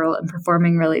going viral and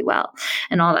performing really well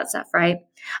and all that stuff, right?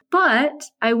 But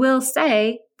I will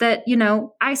say that,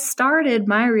 I started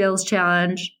my Reels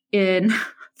challenge in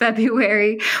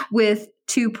February with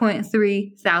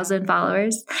 2.3 thousand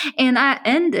followers. And I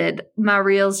ended my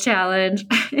Reels challenge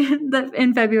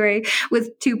in February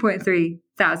with 2.3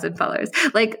 thousand followers.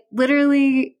 Like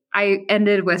literally, I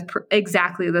ended with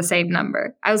exactly the same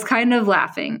number. I was kind of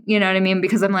laughing, you know what I mean?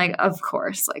 Because I'm like, of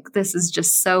course, like this is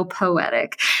just so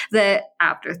poetic that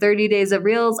after 30 days of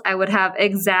Reels, I would have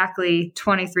exactly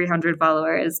 2,300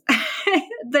 followers,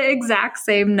 the exact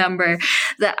same number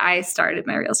that I started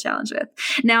my Reels challenge with.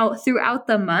 Now, throughout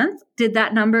the month, did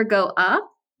that number go up?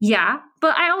 Yeah,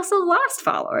 but I also lost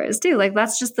followers too. Like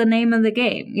that's just the name of the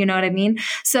game. You know what I mean?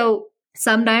 So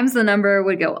sometimes the number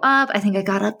would go up. I think I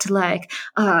got up to like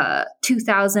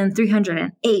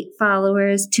 2,308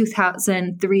 followers,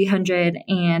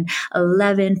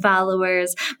 2,311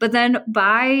 followers. But then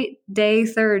by day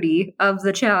 30 of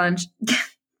the challenge,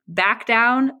 back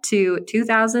down to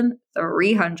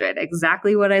 2,300,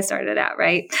 exactly what I started at,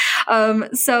 right?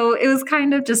 So it was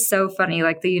kind of just so funny,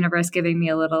 like the universe giving me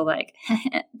a little like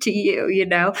to you.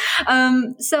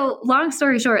 So long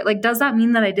story short, like, does that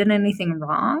mean that I did anything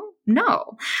wrong?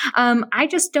 No. I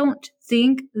just don't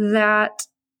think that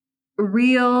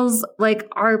reels like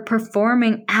are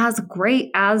performing as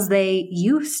great as they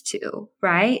used to,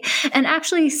 right? And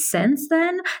actually since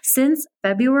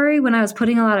February, when I was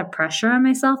putting a lot of pressure on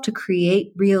myself to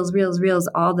create reels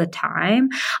all the time,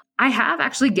 I have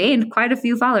actually gained quite a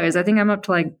few followers. I think I'm up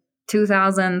to like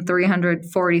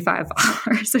 2,345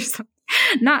 followers or something.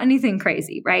 Not anything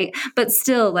crazy, right? But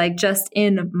still, like just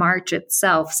in March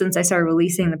itself, since I started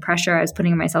releasing the pressure I was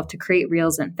putting on myself to create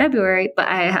reels in February, but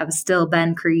I have still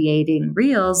been creating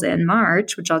reels in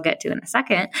March, which I'll get to in a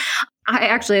second, I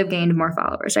actually have gained more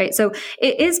followers, right? So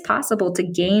it is possible to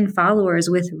gain followers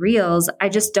with reels. I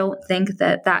just don't think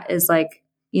that that is like,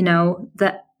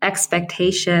 the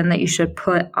expectation that you should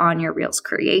put on your reels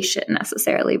creation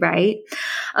necessarily, right?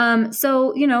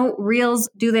 So, reels,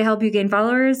 do they help you gain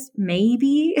followers?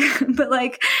 Maybe, but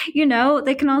like,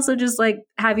 they can also just like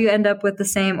have you end up with the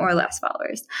same or less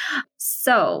followers.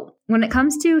 So when it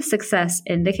comes to success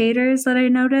indicators that I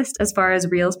noticed as far as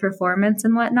reels performance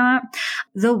and whatnot,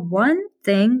 the one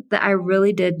thing that I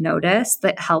really did notice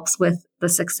that helps with the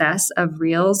success of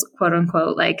reels, quote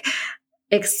unquote, like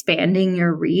expanding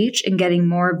your reach and getting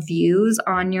more views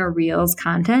on your reels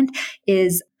content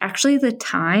is actually the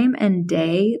time and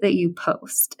day that you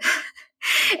post.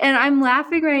 And I'm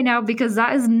laughing right now because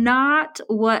that is not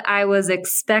what I was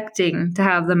expecting to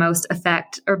have the most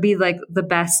effect or be like the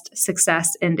best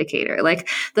success indicator. Like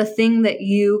the thing that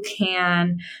you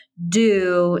can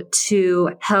do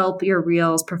to help your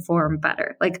reels perform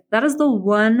better? Like that is the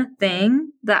one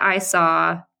thing that I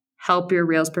saw help your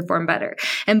reels perform better.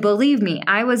 And believe me,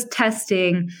 I was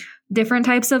testing different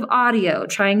types of audio,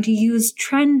 trying to use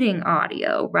trending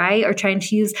audio, right? Or trying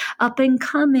to use up and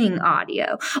coming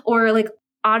audio, or like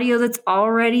audio that's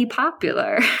already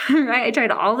popular, right? I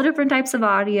tried all the different types of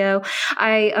audio.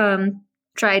 I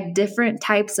tried different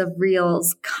types of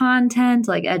reels content,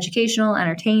 like educational,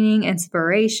 entertaining,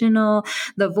 inspirational,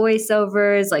 the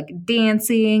voiceovers, like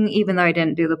dancing, even though I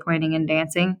didn't do the pointing and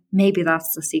dancing. Maybe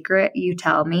that's the secret. You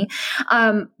tell me.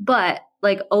 But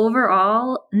like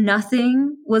overall,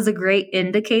 nothing was a great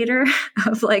indicator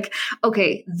of like,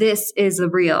 okay, this is a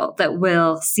reel that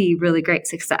will see really great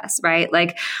success, right?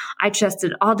 Like I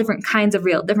tested all different kinds of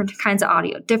reel, different kinds of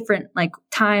audio, different like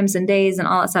times and days and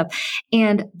all that stuff.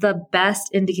 And the best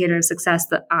indicator of success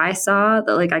that I saw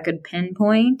that like I could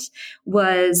pinpoint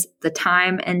was the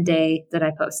time and day that I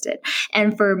posted.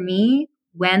 And for me,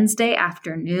 Wednesday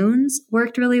afternoons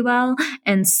worked really well,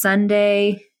 and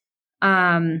Sunday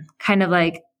kind of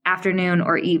like afternoon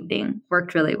or evening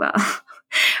worked really well,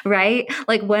 right?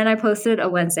 Like when I posted a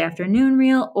Wednesday afternoon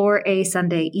reel or a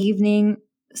Sunday evening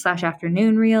 /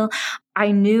 afternoon reel,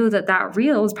 I knew that that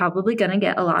reel was probably going to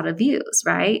get a lot of views,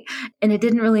 right? And it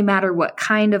didn't really matter what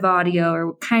kind of audio or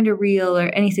what kind of reel or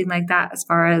anything like that as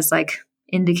far as like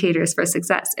indicators for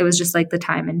success. It was just like the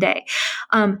time and day.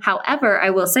 However,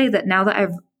 I will say that now that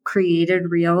I've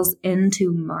created reels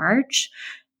into March,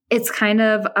 it's kind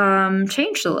of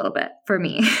changed a little bit for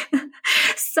me.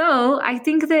 So I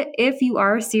think that if you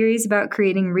are serious about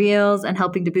creating reels and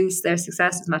helping to boost their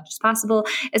success as much as possible,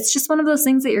 it's just one of those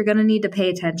things that you're going to need to pay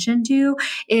attention to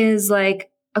is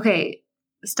like, okay,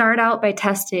 start out by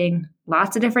testing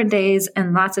lots of different days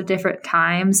and lots of different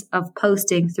times of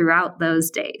posting throughout those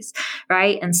days,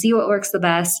 right? And see what works the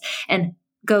best and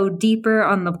go deeper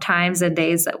on the times and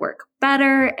days that work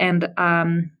better,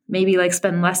 and maybe like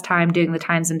spend less time doing the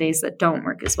times and days that don't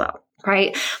work as well,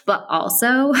 right? But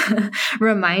also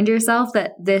remind yourself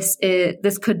that this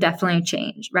could definitely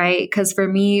change, right? Because for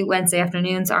me, Wednesday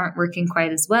afternoons aren't working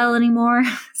quite as well anymore.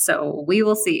 So we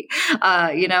will see,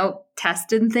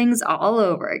 testing things all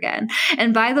over again.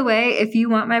 And by the way, if you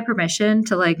want my permission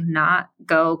to like not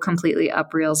go completely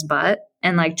up reels butt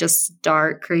and like just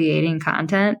start creating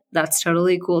content, that's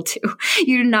totally cool too.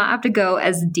 You do not have to go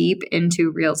as deep into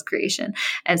reels creation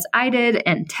as I did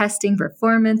and testing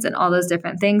performance and all those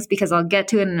different things, because I'll get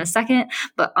to it in a second.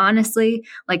 But honestly,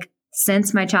 like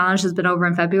since my challenge has been over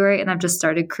in February and I've just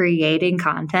started creating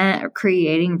content or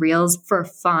creating reels for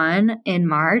fun in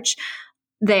March,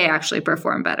 they actually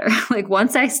perform better. Like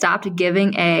once I stopped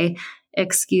giving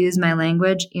excuse my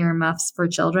language, earmuffs for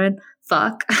children,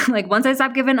 fuck. Like once I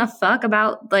stopped giving a fuck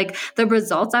about like the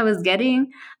results I was getting,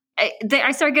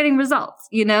 I started getting results,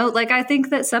 Like I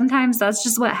think that sometimes that's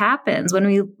just what happens when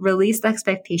we release the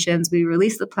expectations, we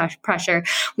release the pressure,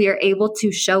 we are able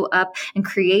to show up and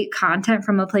create content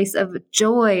from a place of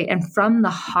joy and from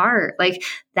the heart. Like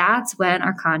that's when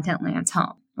our content lands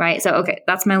home. Right. So, okay,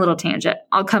 that's my little tangent.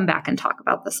 I'll come back and talk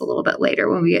about this a little bit later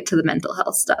when we get to the mental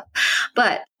health stuff.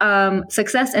 But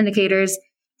success indicators,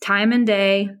 time and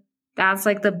day, that's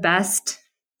like the best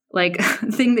like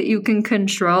thing that you can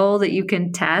control, that you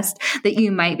can test, that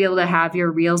you might be able to have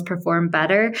your reels perform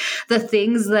better. The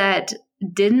things that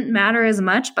didn't matter as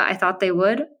much, but I thought they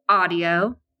would,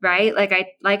 audio, right?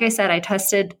 Like I said, I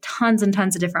tested tons and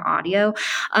tons of different audio.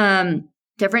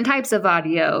 Different types of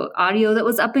audio that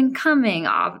was up and coming,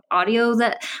 audio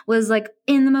that was like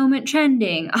in the moment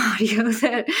trending, audio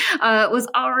that was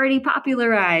already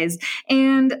popularized.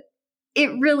 And it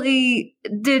really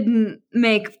didn't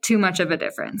make too much of a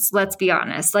difference. Let's be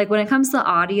honest. Like when it comes to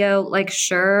audio, like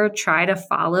sure, try to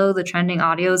follow the trending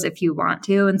audios if you want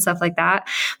to and stuff like that.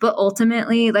 But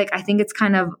ultimately, like I think it's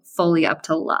kind of fully up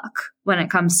to luck when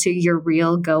it comes to your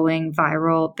reel going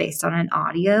viral based on an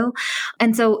audio.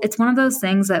 And so it's one of those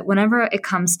things that whenever it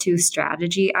comes to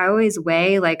strategy, I always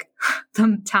weigh like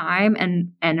the time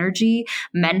and energy,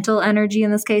 mental energy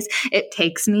in this case, it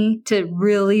takes me to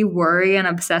really worry and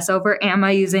obsess over, am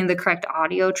I using the correct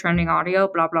audio, trending audio,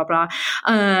 blah, blah, blah,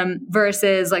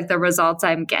 versus like the results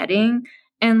I'm getting.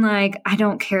 And like, I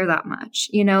don't care that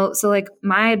much, So like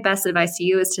my best advice to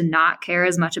you is to not care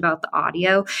as much about the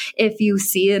audio. If you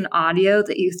see an audio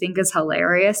that you think is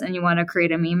hilarious and you want to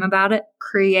create a meme about it,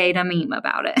 create a meme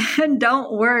about it. And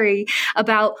don't worry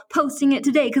about posting it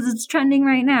today because it's trending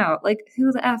right now. Like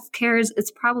who the F cares?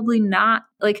 It's probably not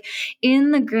like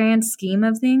in the grand scheme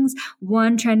of things,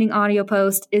 one trending audio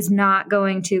post is not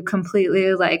going to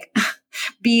completely like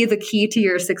be the key to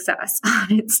your success on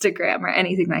Instagram or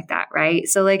anything like that, right?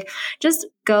 So like just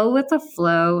go with the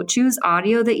flow, choose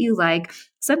audio that you like.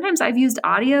 Sometimes I've used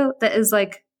audio that is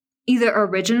like either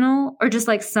original or just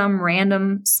like some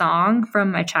random song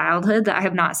from my childhood that I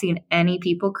have not seen any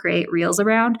people create reels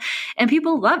around, and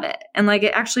people love it. And like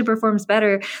it actually performs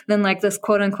better than like this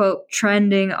quote unquote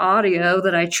trending audio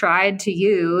that I tried to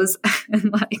use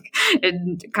and like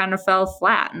it kind of fell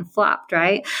flat and flopped,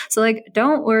 right? So like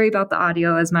don't worry about the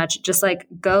audio as much. Just like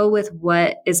go with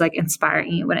what is like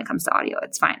inspiring you when it comes to audio.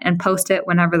 It's fine. And post it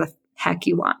whenever the heck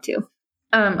you want to.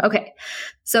 Okay.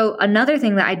 So another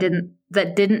thing that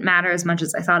didn't matter as much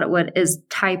as I thought it would is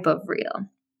type of reel,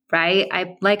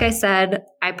 right? Like I said,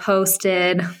 I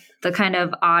posted the kind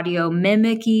of audio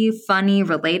mimicky, funny,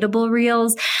 relatable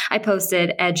reels. I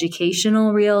posted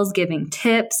educational reels, giving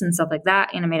tips and stuff like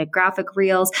that, animated graphic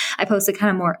reels. I posted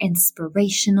kind of more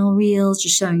inspirational reels,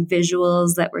 just showing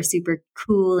visuals that were super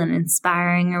cool and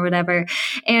inspiring or whatever.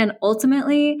 And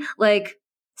ultimately, like,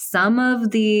 some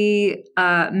of the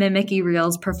mimicky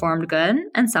reels performed good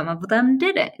and some of them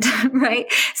didn't,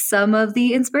 right? Some of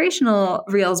the inspirational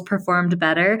reels performed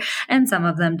better and some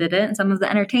of them didn't. Some of the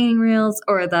entertaining reels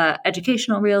or the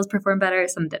educational reels performed better,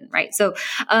 some didn't, right? So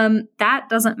that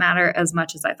doesn't matter as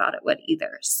much as I thought it would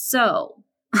either. So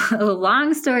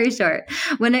long story short,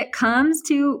 when it comes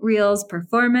to Reels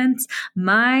performance,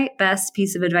 my best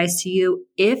piece of advice to you,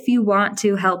 if you want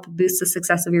to help boost the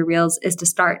success of your Reels, is to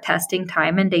start testing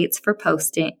time and days for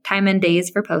posting,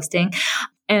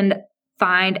 and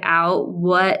find out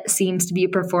what seems to be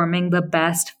performing the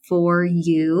best for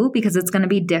you, because it's going to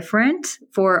be different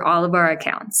for all of our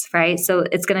accounts, right? So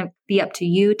it's going to be up to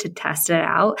you to test it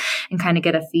out and kind of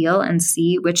get a feel and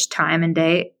see which time and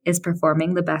day is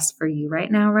performing the best for you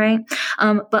right now, right?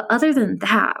 But other than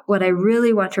that, what I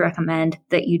really want to recommend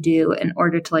that you do in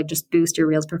order to like just boost your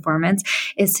Reels performance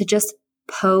is to just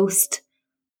post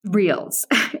Reels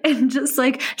and just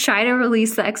like try to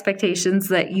release the expectations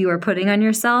that you are putting on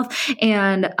yourself,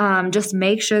 and just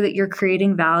make sure that you're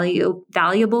creating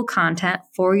valuable content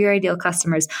for your ideal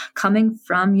customers coming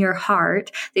from your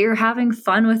heart, that you're having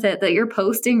fun with it, that you're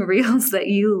posting Reels that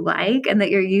you like, and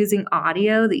that you're using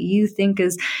audio that you think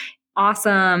is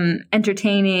awesome,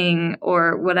 entertaining,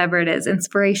 or whatever it is,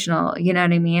 inspirational, you know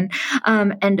what I mean?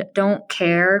 And don't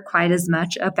care quite as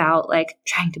much about like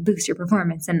trying to boost your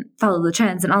performance and follow the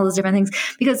trends and all those different things,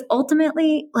 because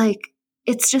ultimately, like,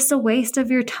 it's just a waste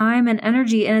of your time and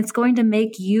energy, and it's going to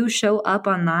make you show up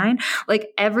online like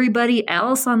everybody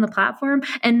else on the platform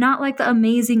and not like the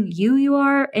amazing you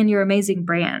are and your amazing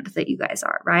brand that you guys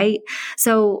are, right?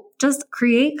 So just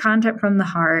create content from the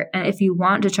heart. And if you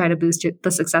want to try to boost the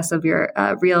success of your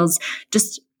Reels,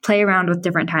 just play around with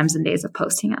different times and days of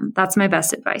posting them. That's my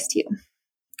best advice to you.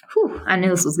 Whew, I knew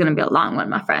this was going to be a long one,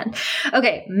 my friend.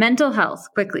 Okay, mental health,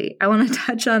 quickly. I want to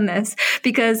touch on this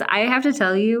because I have to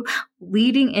tell you,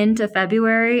 leading into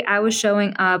February, I was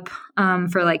showing up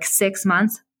for like 6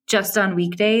 months just on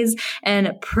weekdays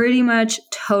and pretty much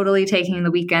totally taking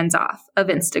the weekends off of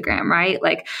Instagram, right?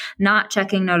 Like not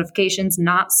checking notifications,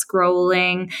 not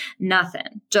scrolling,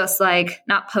 nothing. Just like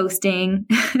not posting,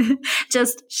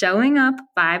 just showing up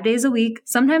 5 days a week,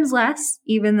 sometimes less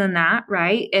even than that,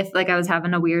 right? If like I was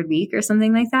having a weird week or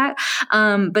something like that.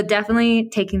 But definitely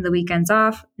taking the weekends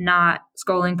off, not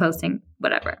scrolling, posting,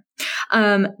 whatever.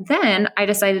 Then I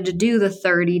decided to do the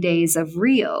 30 days of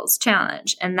Reels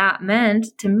challenge. And that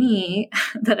meant to me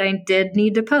that I did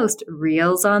need to post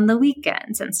Reels on the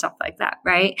weekends and stuff like that,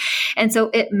 right? And so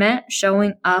it meant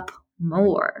showing up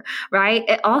more, right?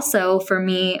 It also, for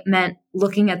me, meant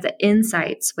looking at the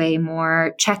insights way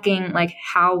more, checking like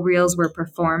how Reels were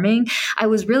performing. I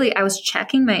was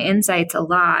checking my insights a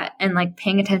lot and like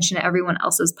paying attention to everyone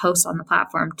else's posts on the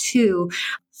platform too,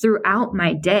 throughout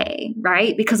my day,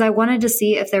 right? Because I wanted to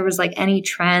see if there was like any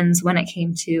trends when it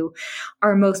came to,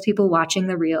 are most people watching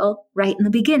the reel right in the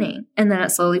beginning and then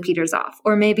it slowly peters off?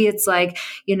 Or maybe it's like,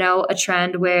 you know, a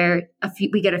trend where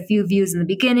we get a few views in the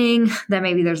beginning, then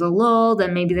maybe there's a lull,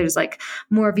 then maybe there's like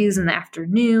more views in the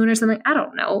afternoon or something. I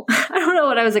don't know. I don't know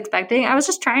what I was expecting. I was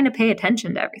just trying to pay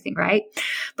attention to everything, right?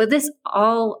 But this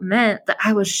all meant that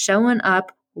I was showing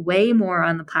up way more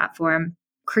on the platform,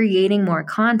 creating more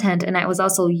content. And I was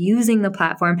also using the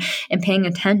platform and paying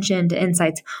attention to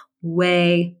insights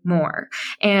way more.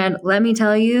 And let me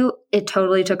tell you, it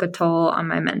totally took a toll on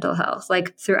my mental health.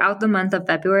 Like throughout the month of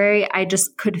February, I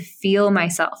just could feel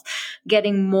myself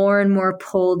getting more and more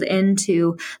pulled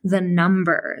into the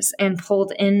numbers and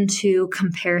pulled into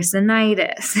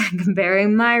comparisonitis and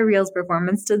comparing my Reels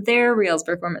performance to their Reels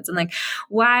performance. And like,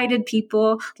 why did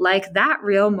people like that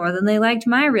Reel more than they liked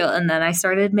my Reel? And then I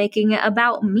started making it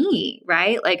about me,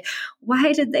 right? Like,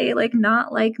 why did they like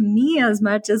not like me as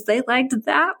much as they liked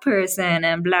that person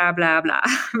and blah, blah, blah,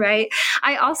 right?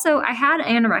 I had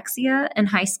anorexia in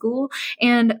high school.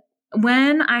 And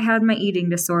when I had my eating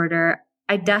disorder,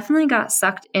 I definitely got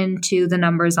sucked into the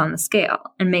numbers on the scale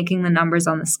and making the numbers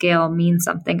on the scale mean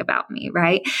something about me,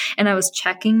 right? And I was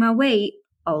checking my weight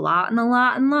a lot and a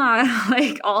lot and a lot,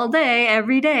 like all day,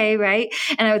 every day, right?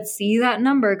 And I would see that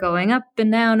number going up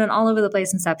and down and all over the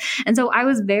place and stuff. And so I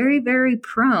was very, very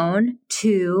prone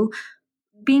to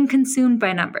being consumed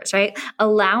by numbers, right?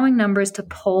 Allowing numbers to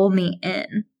pull me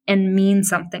in and mean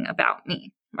something about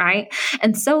me. Right.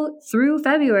 And so through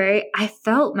February, I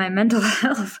felt my mental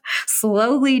health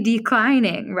slowly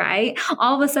declining. Right.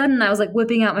 All of a sudden, I was like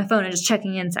whipping out my phone and just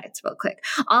checking insights real quick.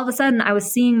 All of a sudden, I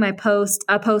was seeing a post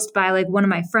by like one of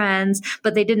my friends,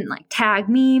 but they didn't like tag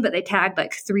me, but they tagged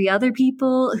like 3 other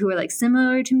people who were like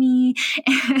similar to me.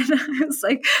 And I was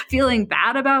like feeling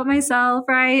bad about myself.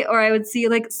 Right. Or I would see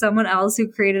like someone else who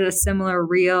created a similar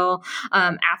reel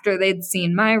after they'd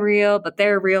seen my reel, but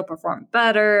their reel performed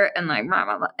better and like, blah,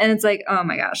 blah, blah. And it's like, oh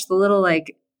my gosh, the little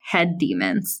like head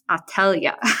demons, I'll tell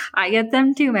you, I get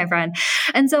them too, my friend.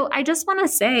 And so I just want to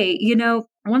say,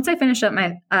 once I finished up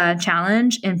my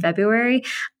challenge in February,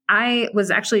 I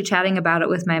was actually chatting about it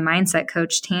with my mindset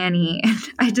coach, Tanny, and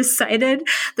I decided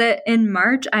that in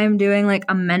March, I'm doing like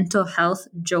a mental health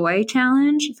joy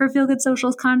challenge for Feel Good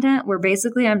Socials content, where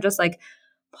basically I'm just like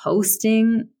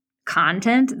posting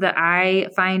content that I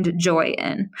find joy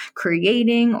in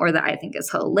creating or that I think is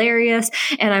hilarious.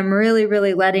 And I'm really,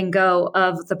 really letting go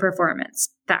of the performance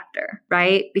factor,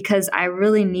 right? Because I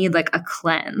really need like a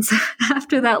cleanse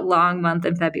after that long month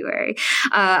in February.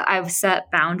 I've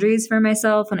set boundaries for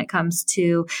myself when it comes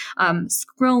to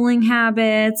scrolling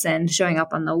habits and showing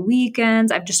up on the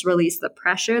weekends. I've just released the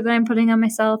pressure that I'm putting on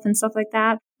myself and stuff like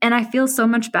that. And I feel so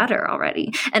much better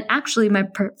already. And actually, my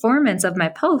performance of my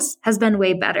posts has been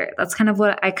way better. That's kind of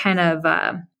what I kind of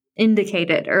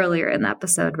indicated earlier in the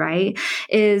episode, right?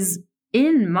 Is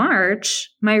in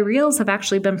March, my Reels have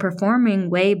actually been performing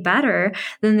way better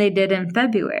than they did in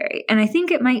February. And I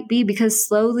think it might be because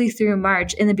slowly through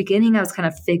March, in the beginning, I was kind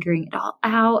of figuring it all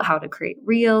out, how to create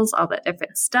Reels, all that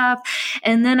different stuff.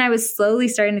 And then I was slowly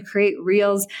starting to create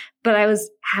Reels, but I was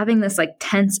having this like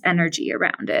tense energy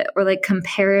around it, or like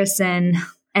comparison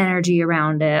energy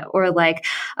around it, or like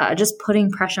just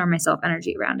putting pressure on myself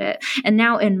energy around it. And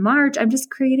now in March, I'm just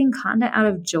creating content out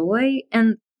of joy,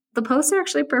 and the posts are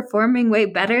actually performing way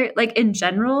better. Like in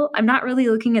general, I'm not really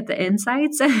looking at the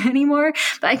insights anymore,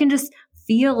 but I can just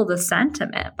feel the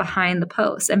sentiment behind the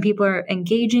posts, and people are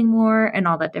engaging more and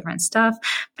all that different stuff.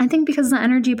 I think because of the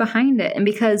energy behind it, and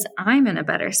because I'm in a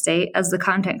better state as the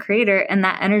content creator, and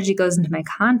that energy goes into my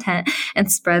content and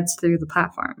spreads through the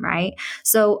platform, right?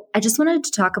 So I just wanted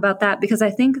to talk about that because I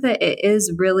think that it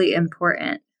is really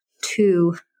important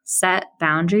to set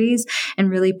boundaries and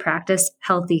really practice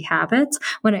healthy habits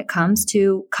when it comes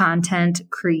to content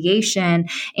creation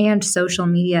and social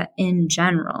media in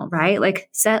general, right? Like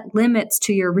set limits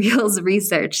to your Reels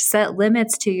research, set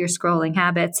limits to your scrolling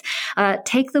habits,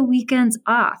 take the weekends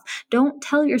off. Don't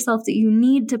tell yourself that you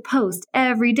need to post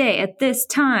every day at this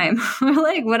time or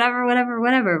like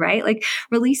whatever, right? Like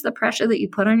release the pressure that you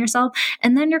put on yourself,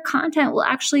 and then your content will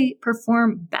actually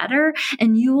perform better,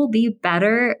 and you will be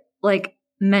better, like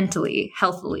mentally,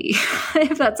 healthily,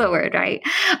 if that's a word, right?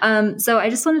 So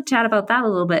I just want to chat about that a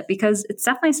little bit because it's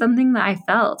definitely something that I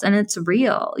felt, and it's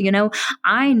real.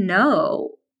 I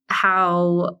know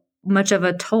how much of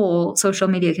a toll social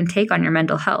media can take on your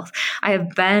mental health. I have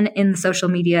been in the social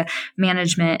media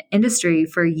management industry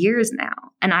for years now,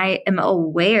 and I am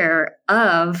aware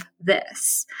of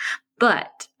this.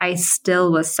 But I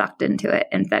still was sucked into it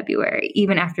in February,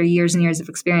 even after years and years of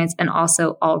experience, and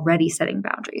also already setting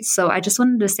boundaries. So I just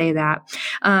wanted to say that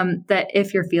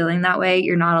if you're feeling that way,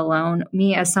 you're not alone.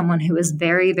 Me, as someone who is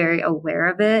very, very aware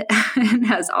of it and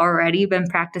has already been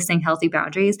practicing healthy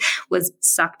boundaries, was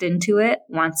sucked into it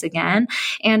once again.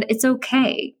 And it's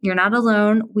okay. You're not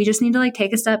alone. We just need to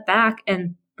take a step back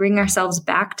and bring ourselves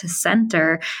back to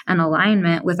center and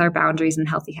alignment with our boundaries and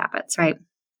healthy habits, right?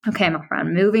 Okay, my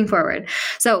friend, moving forward.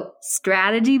 So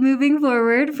strategy moving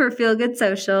forward for Feel Good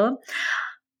Social.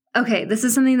 Okay, this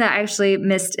is something that I actually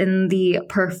missed in the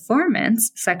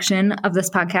performance section of this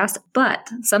podcast, but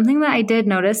something that I did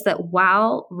notice that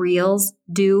while Reels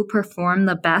do perform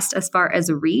the best as far as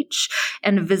reach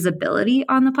and visibility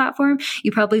on the platform,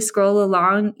 you probably scroll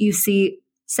along, you see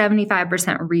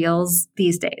 75% Reels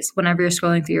these days whenever you're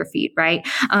scrolling through your feed, right?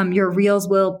 Your Reels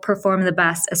will perform the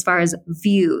best as far as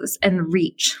views and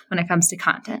reach when it comes to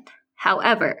content.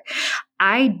 However,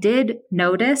 I did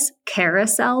notice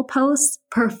carousel posts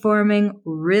performing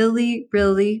really,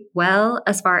 really well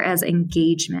as far as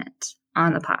engagement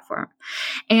on the platform.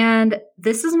 And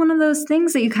this is one of those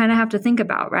things that you kind of have to think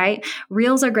about, right?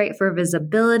 Reels are great for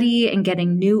visibility and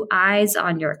getting new eyes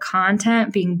on your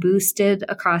content being boosted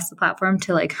across the platform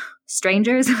to like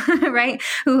strangers, right?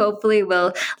 Who hopefully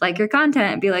will like your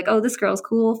content and be like, oh, this girl's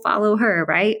cool, follow her,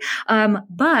 right?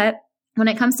 But when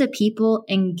it comes to people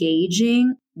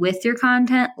engaging with your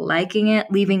content, liking it,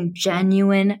 leaving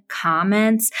genuine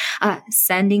comments,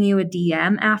 sending you a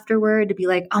DM afterward to be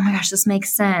like, oh my gosh, this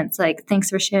makes sense. Like, thanks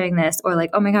for sharing this. Or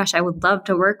like, oh my gosh, I would love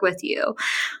to work with you.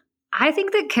 I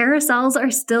think that carousels are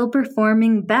still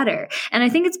performing better. And I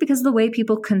think it's because of the way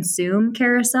people consume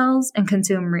carousels and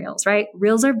consume Reels, right?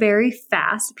 Reels are very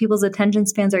fast. People's attention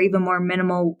spans are even more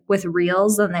minimal with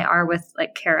Reels than they are with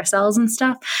like carousels and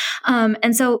stuff.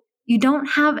 And so you don't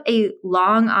have a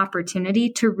long opportunity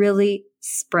to really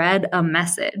spread a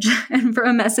message and for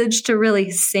a message to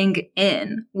really sink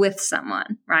in with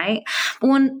someone, right? But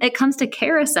when it comes to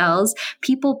carousels,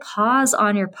 people pause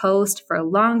on your post for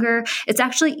longer. It's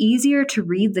actually easier to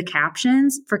read the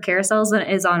captions for carousels than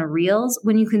it is on Reels.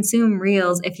 When you consume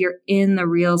Reels, if you're in the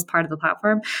Reels part of the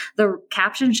platform, the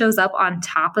caption shows up on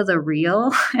top of the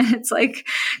reel and it's like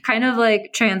kind of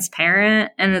like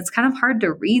transparent and it's kind of hard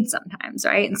to read sometimes,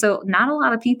 right? And so not a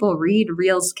lot of people read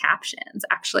Reels captions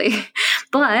actually.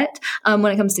 But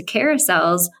when it comes to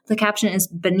carousels, the caption is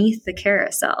beneath the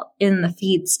carousel in the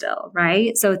feed still,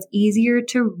 right? So it's easier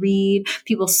to read.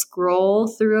 People scroll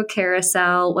through a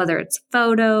carousel, whether it's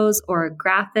photos or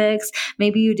graphics.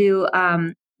 Maybe you do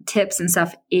tips and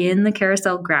stuff in the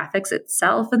carousel graphics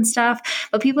itself and stuff,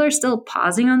 but people are still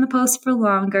pausing on the post for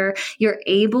longer. You're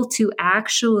able to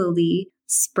actually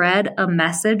spread a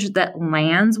message that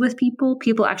lands with people.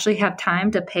 People actually have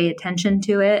time to pay attention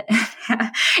to it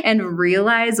and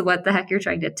realize what the heck you're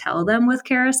trying to tell them with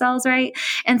carousels, right?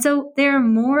 And so they're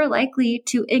more likely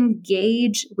to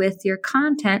engage with your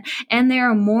content and they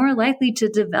are more likely to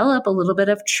develop a little bit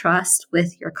of trust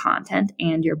with your content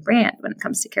and your brand when it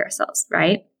comes to carousels,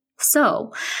 right?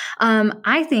 So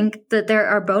I think that there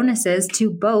are bonuses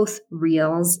to both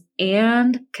Reels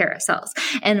and carousels.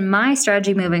 And my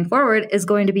strategy moving forward is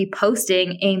going to be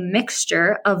posting a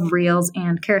mixture of Reels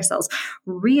and carousels.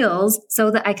 Reels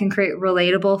so that I can create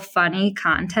relatable, funny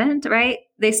content, right?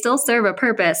 They still serve a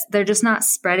purpose. They're just not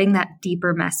spreading that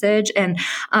deeper message and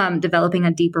developing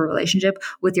a deeper relationship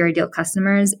with your ideal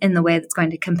customers in the way that's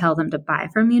going to compel them to buy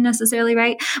from you necessarily,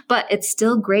 right? But it's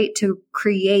still great to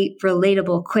create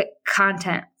relatable, quick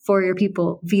content for your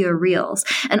people via Reels.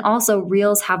 And also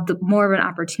Reels have more of an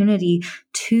opportunity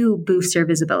to boost your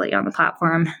visibility on the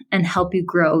platform and help you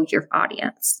grow your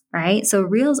audience, right? So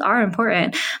Reels are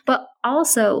important, but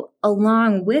also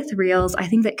along with Reels, I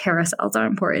think that carousels are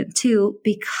important too,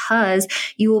 because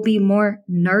you will be more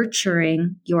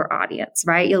nurturing your audience,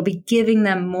 right? You'll be giving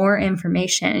them more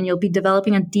information and you'll be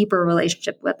developing a deeper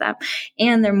relationship with them.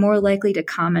 And they're more likely to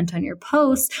comment on your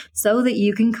posts so that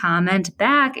you can comment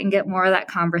back and get more of that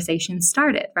conversation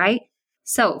started, right?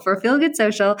 So for Feel Good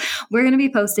Social, we're going to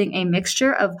be posting a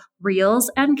mixture of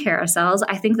Reels and carousels.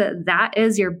 I think that that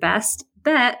is your best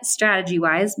bet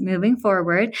strategy-wise moving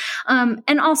forward.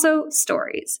 And also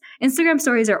stories. Instagram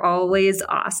stories are always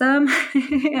awesome.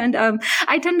 And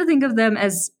I tend to think of them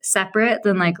as separate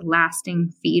than like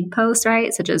lasting feed posts,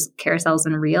 right? Such as carousels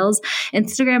and Reels.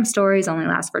 Instagram stories only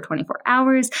last for 24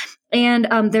 hours. And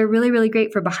they're really, really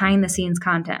great for behind the scenes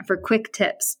content, for quick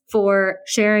tips, for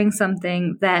sharing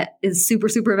something that is super,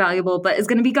 super valuable, but is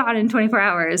going to be gone in 24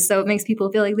 hours. So it makes people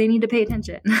feel like they need to pay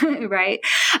attention, right?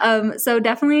 So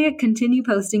definitely continue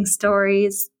posting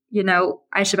stories. You know,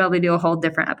 I should probably do a whole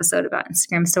different episode about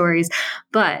Instagram stories.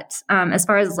 But as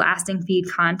far as lasting feed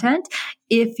content,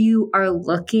 if you are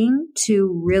looking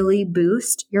to really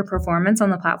boost your performance on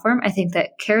the platform, I think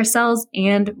that carousels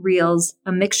and Reels,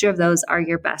 a mixture of those are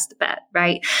your best bet,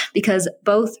 right? Because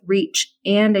both reach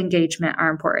and engagement are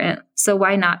important. So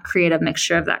why not create a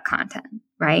mixture of that content,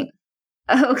 right?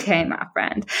 Okay, my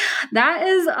friend. That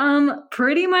is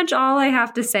pretty much all I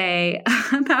have to say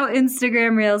about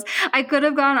Instagram Reels. I could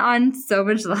have gone on so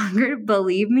much longer,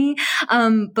 believe me.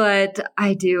 But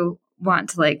I do want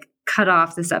to cut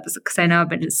off this episode because I know I've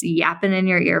been just yapping in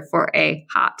your ear for a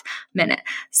hot minute.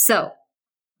 So,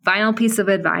 final piece of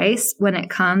advice when it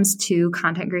comes to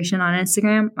content creation on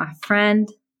Instagram, my friend,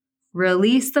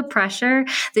 release the pressure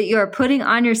that you are putting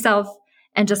on yourself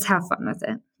and just have fun with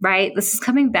it, right? This is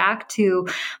coming back to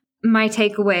my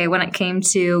takeaway when it came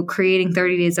to creating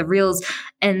 30 days of reels.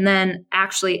 And then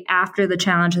actually after the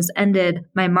challenge has ended,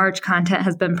 my March content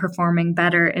has been performing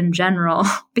better in general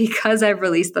because I've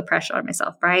released the pressure on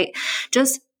myself, right?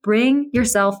 Just bring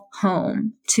yourself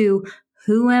home to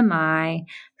who am I?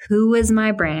 Who is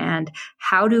my brand?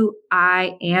 How do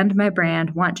I and my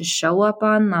brand want to show up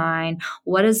online?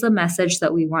 What is the message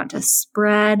that we want to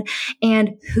spread?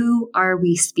 And who are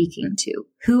we speaking to?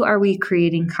 Who are we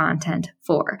creating content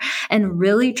for? And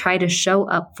really try to show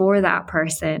up for that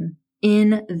person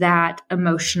in that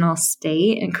emotional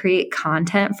state and create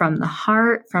content from the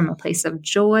heart, from a place of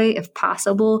joy, if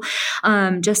possible.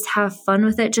 Just have fun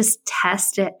with it. Just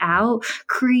test it out.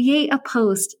 Create a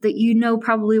post that you know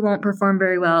probably won't perform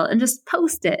very well and just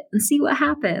post it and see what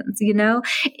happens. You know,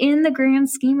 in the grand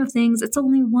scheme of things, it's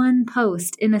only one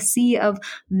post in a sea of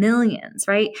millions,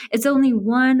 right? It's only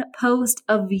one post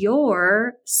of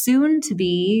your soon to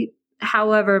be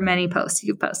however many posts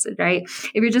you've posted, right?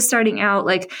 If you're just starting out,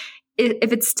 like,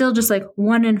 if it's still just like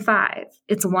 1 in 5,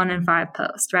 it's 1 in 5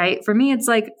 posts, right? For me, it's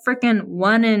like freaking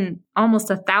 1 in almost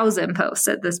 1,000 posts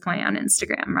at this point on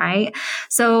Instagram, right?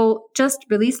 So just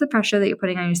release the pressure that you're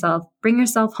putting on yourself, bring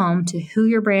yourself home to who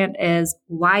your brand is,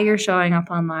 why you're showing up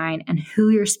online, and who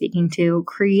you're speaking to.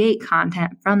 Create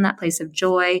content from that place of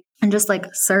joy and just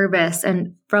like service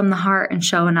and from the heart and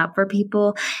showing up for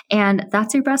people. And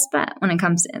that's your best bet when it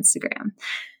comes to Instagram.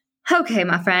 Okay,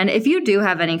 my friend, if you do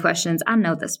have any questions, I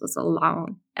know this was a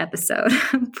long episode.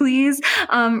 Please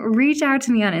reach out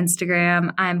to me on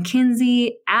Instagram. I'm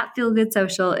Kinsey at Feel Good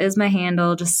Social is my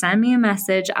handle. Just send me a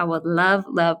message. I would love,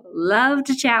 love, love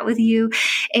to chat with you.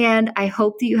 And I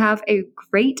hope that you have a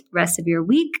great rest of your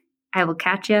week. I will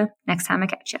catch you next time I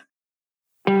catch you.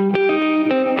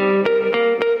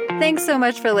 Thanks so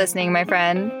much for listening, my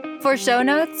friend. For show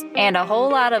notes and a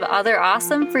whole lot of other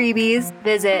awesome freebies,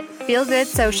 visit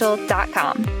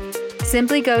feelgoodsocial.com.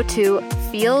 Simply go to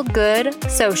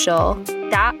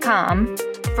feelgoodsocial.com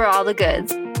for all the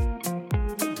goods.